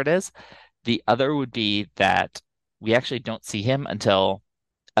 Mm-hmm. whatever it is. The other would be that we actually don't see him until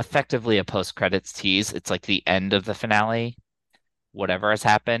effectively a post-credits tease. It's like the end of the finale. Whatever has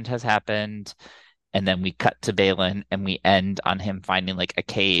happened. And then we cut to Balin and we end on him finding like a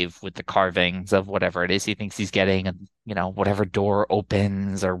cave with the carvings of whatever it is he thinks he's getting, and whatever door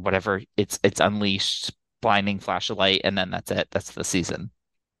opens or whatever it's unleashed, blinding flash of light, and then that's it. That's the season.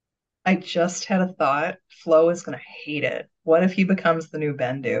 I just had a thought. Flo is going to hate it. What if he becomes the new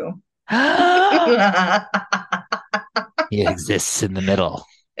Bendu? He exists in the middle.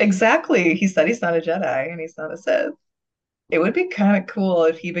 Exactly. He said he's not a Jedi and he's not a Sith. It would be kind of cool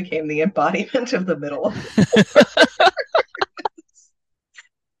if he became the embodiment of the middle of the Force.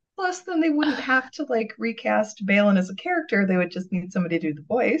 Plus, then they wouldn't have to like recast Balin as a character. They would just need somebody to do the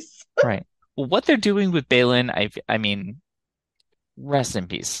voice. Right. Well, what they're doing with Balin, I mean, rest in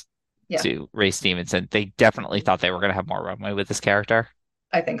peace Yeah, to Ray Stevenson. They definitely thought they were going to have more runway with this character.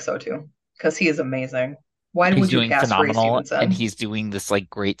 I think so too. Because he is amazing. Why He's would you doing cast Ray phenomenal, and Stevenson? he's doing this like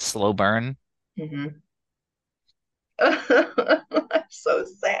great slow burn. Hmm. I'm so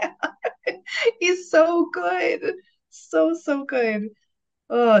sad. He's so good. So, so good.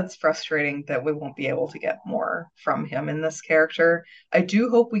 Oh, it's frustrating that we won't be able to get more from him in this character. I do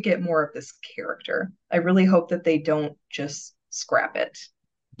hope we get more of this character. I really hope that they don't just scrap it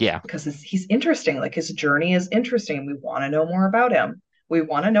Yeah, because he's interesting. Like his journey is interesting. We want to know more about him. We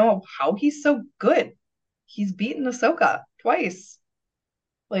want to know how he's so good. He's beaten Ahsoka twice.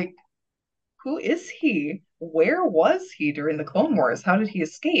 Like, who is he? Where was he during the Clone Wars? How did he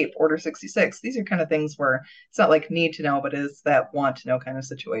escape Order 66? These are kind of things where it's not like need to know, but is that want to know kind of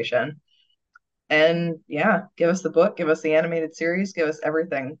situation. And yeah, give us the book, give us the animated series, give us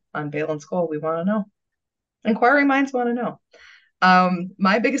everything on Balin Skull. We want to know. Inquiring minds want to know.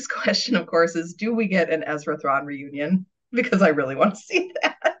 My biggest question, of course, is do we get an Ezra Thrawn reunion? Because I really want to see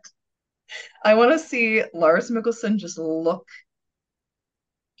that. I want to see Lars Mikkelsen just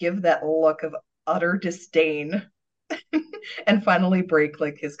give that look of utter disdain and finally break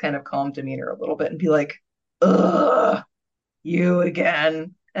like his kind of calm demeanor a little bit and be like, ugh, you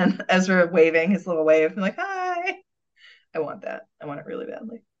again. And Ezra waving his little wave and like, hi. I want that. I want it really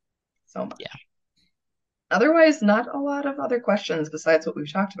badly. So yeah. much. Otherwise, not a lot of other questions besides what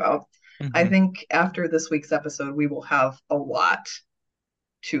we've talked about. I Hmm. think after this week's episode, we will have a lot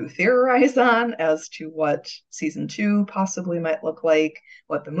to theorize on as to what season two possibly might look like,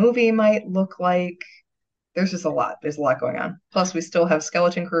 what the movie might look like. There's just a lot. There's a lot going on. Plus, we still have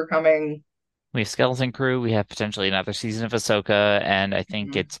Skeleton Crew coming. We have Skeleton Crew. We have potentially another season of Ahsoka, and I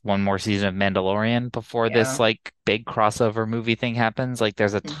think Mhm. it's one more season of Mandalorian before this Yeah. like big crossover movie thing happens. Like,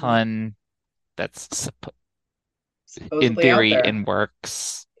 there's a Hmm. ton that's in Supposedly out theory there. in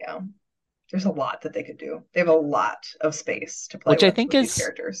works, Yeah. There's a lot that they could do. They have a lot of space to play which I with think these is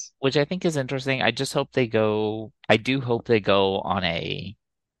characters. which I think is interesting. I do hope they go on a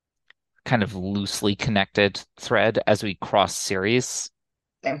kind of loosely connected thread as we cross series.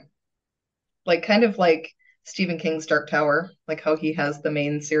 Same. Like kind of like Stephen King's Dark Tower, like how he has the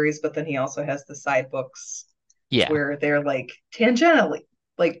main series, but then he also has the side books Yeah. where they're like tangentially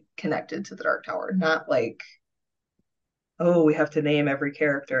like connected to the Dark Tower, not like, oh, we have to name every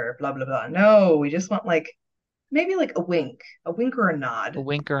character, blah blah blah. No, we just want like maybe like a wink or a A nod.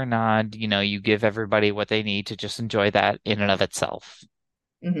 wink or a nod, you give everybody what they need to just enjoy that in and of itself.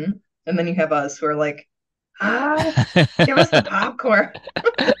 Hmm. And then you have us who are like, ah, give us the popcorn.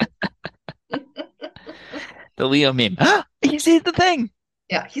 The Leo meme. You see the thing.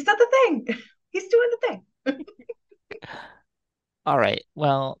 Yeah, he said the thing. He's doing the thing. All right.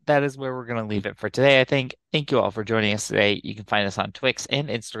 Well, that is where we're going to leave it for today, I think. Thank you all for joining us today. You can find us on Twix and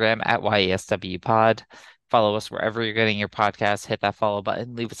Instagram at YESW Pod. Follow us wherever you're getting your podcasts. Hit that follow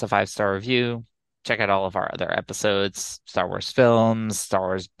button. Leave us a 5-star review. Check out all of our other episodes, Star Wars films, Star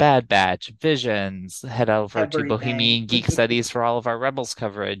Wars Bad Batch, Visions. Head over to Everything. Bohemian Geek Studies for all of our Rebels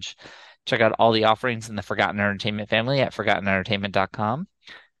coverage. Check out all the offerings in the Forgotten Entertainment family at ForgottenEntertainment.com.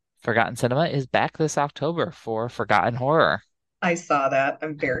 Forgotten Cinema is back this October for Forgotten Horror. I saw that.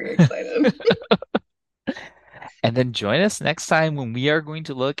 I'm very excited. And then join us next time when we are going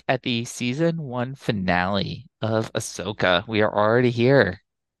to look at the season 1 finale of Ahsoka. We are already here.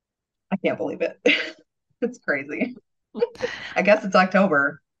 I can't believe it. It's crazy. I guess it's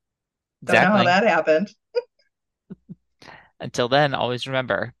October. Don't know how Exactly. that happened. Until then, always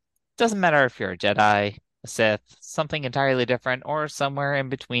remember, it doesn't matter if you're a Jedi, a Sith, something entirely different, or somewhere in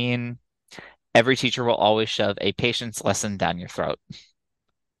between. Every teacher will always shove a patience lesson down your throat.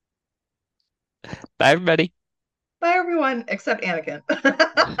 Bye, everybody. Bye, everyone, except Anakin.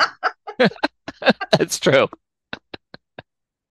 That's true.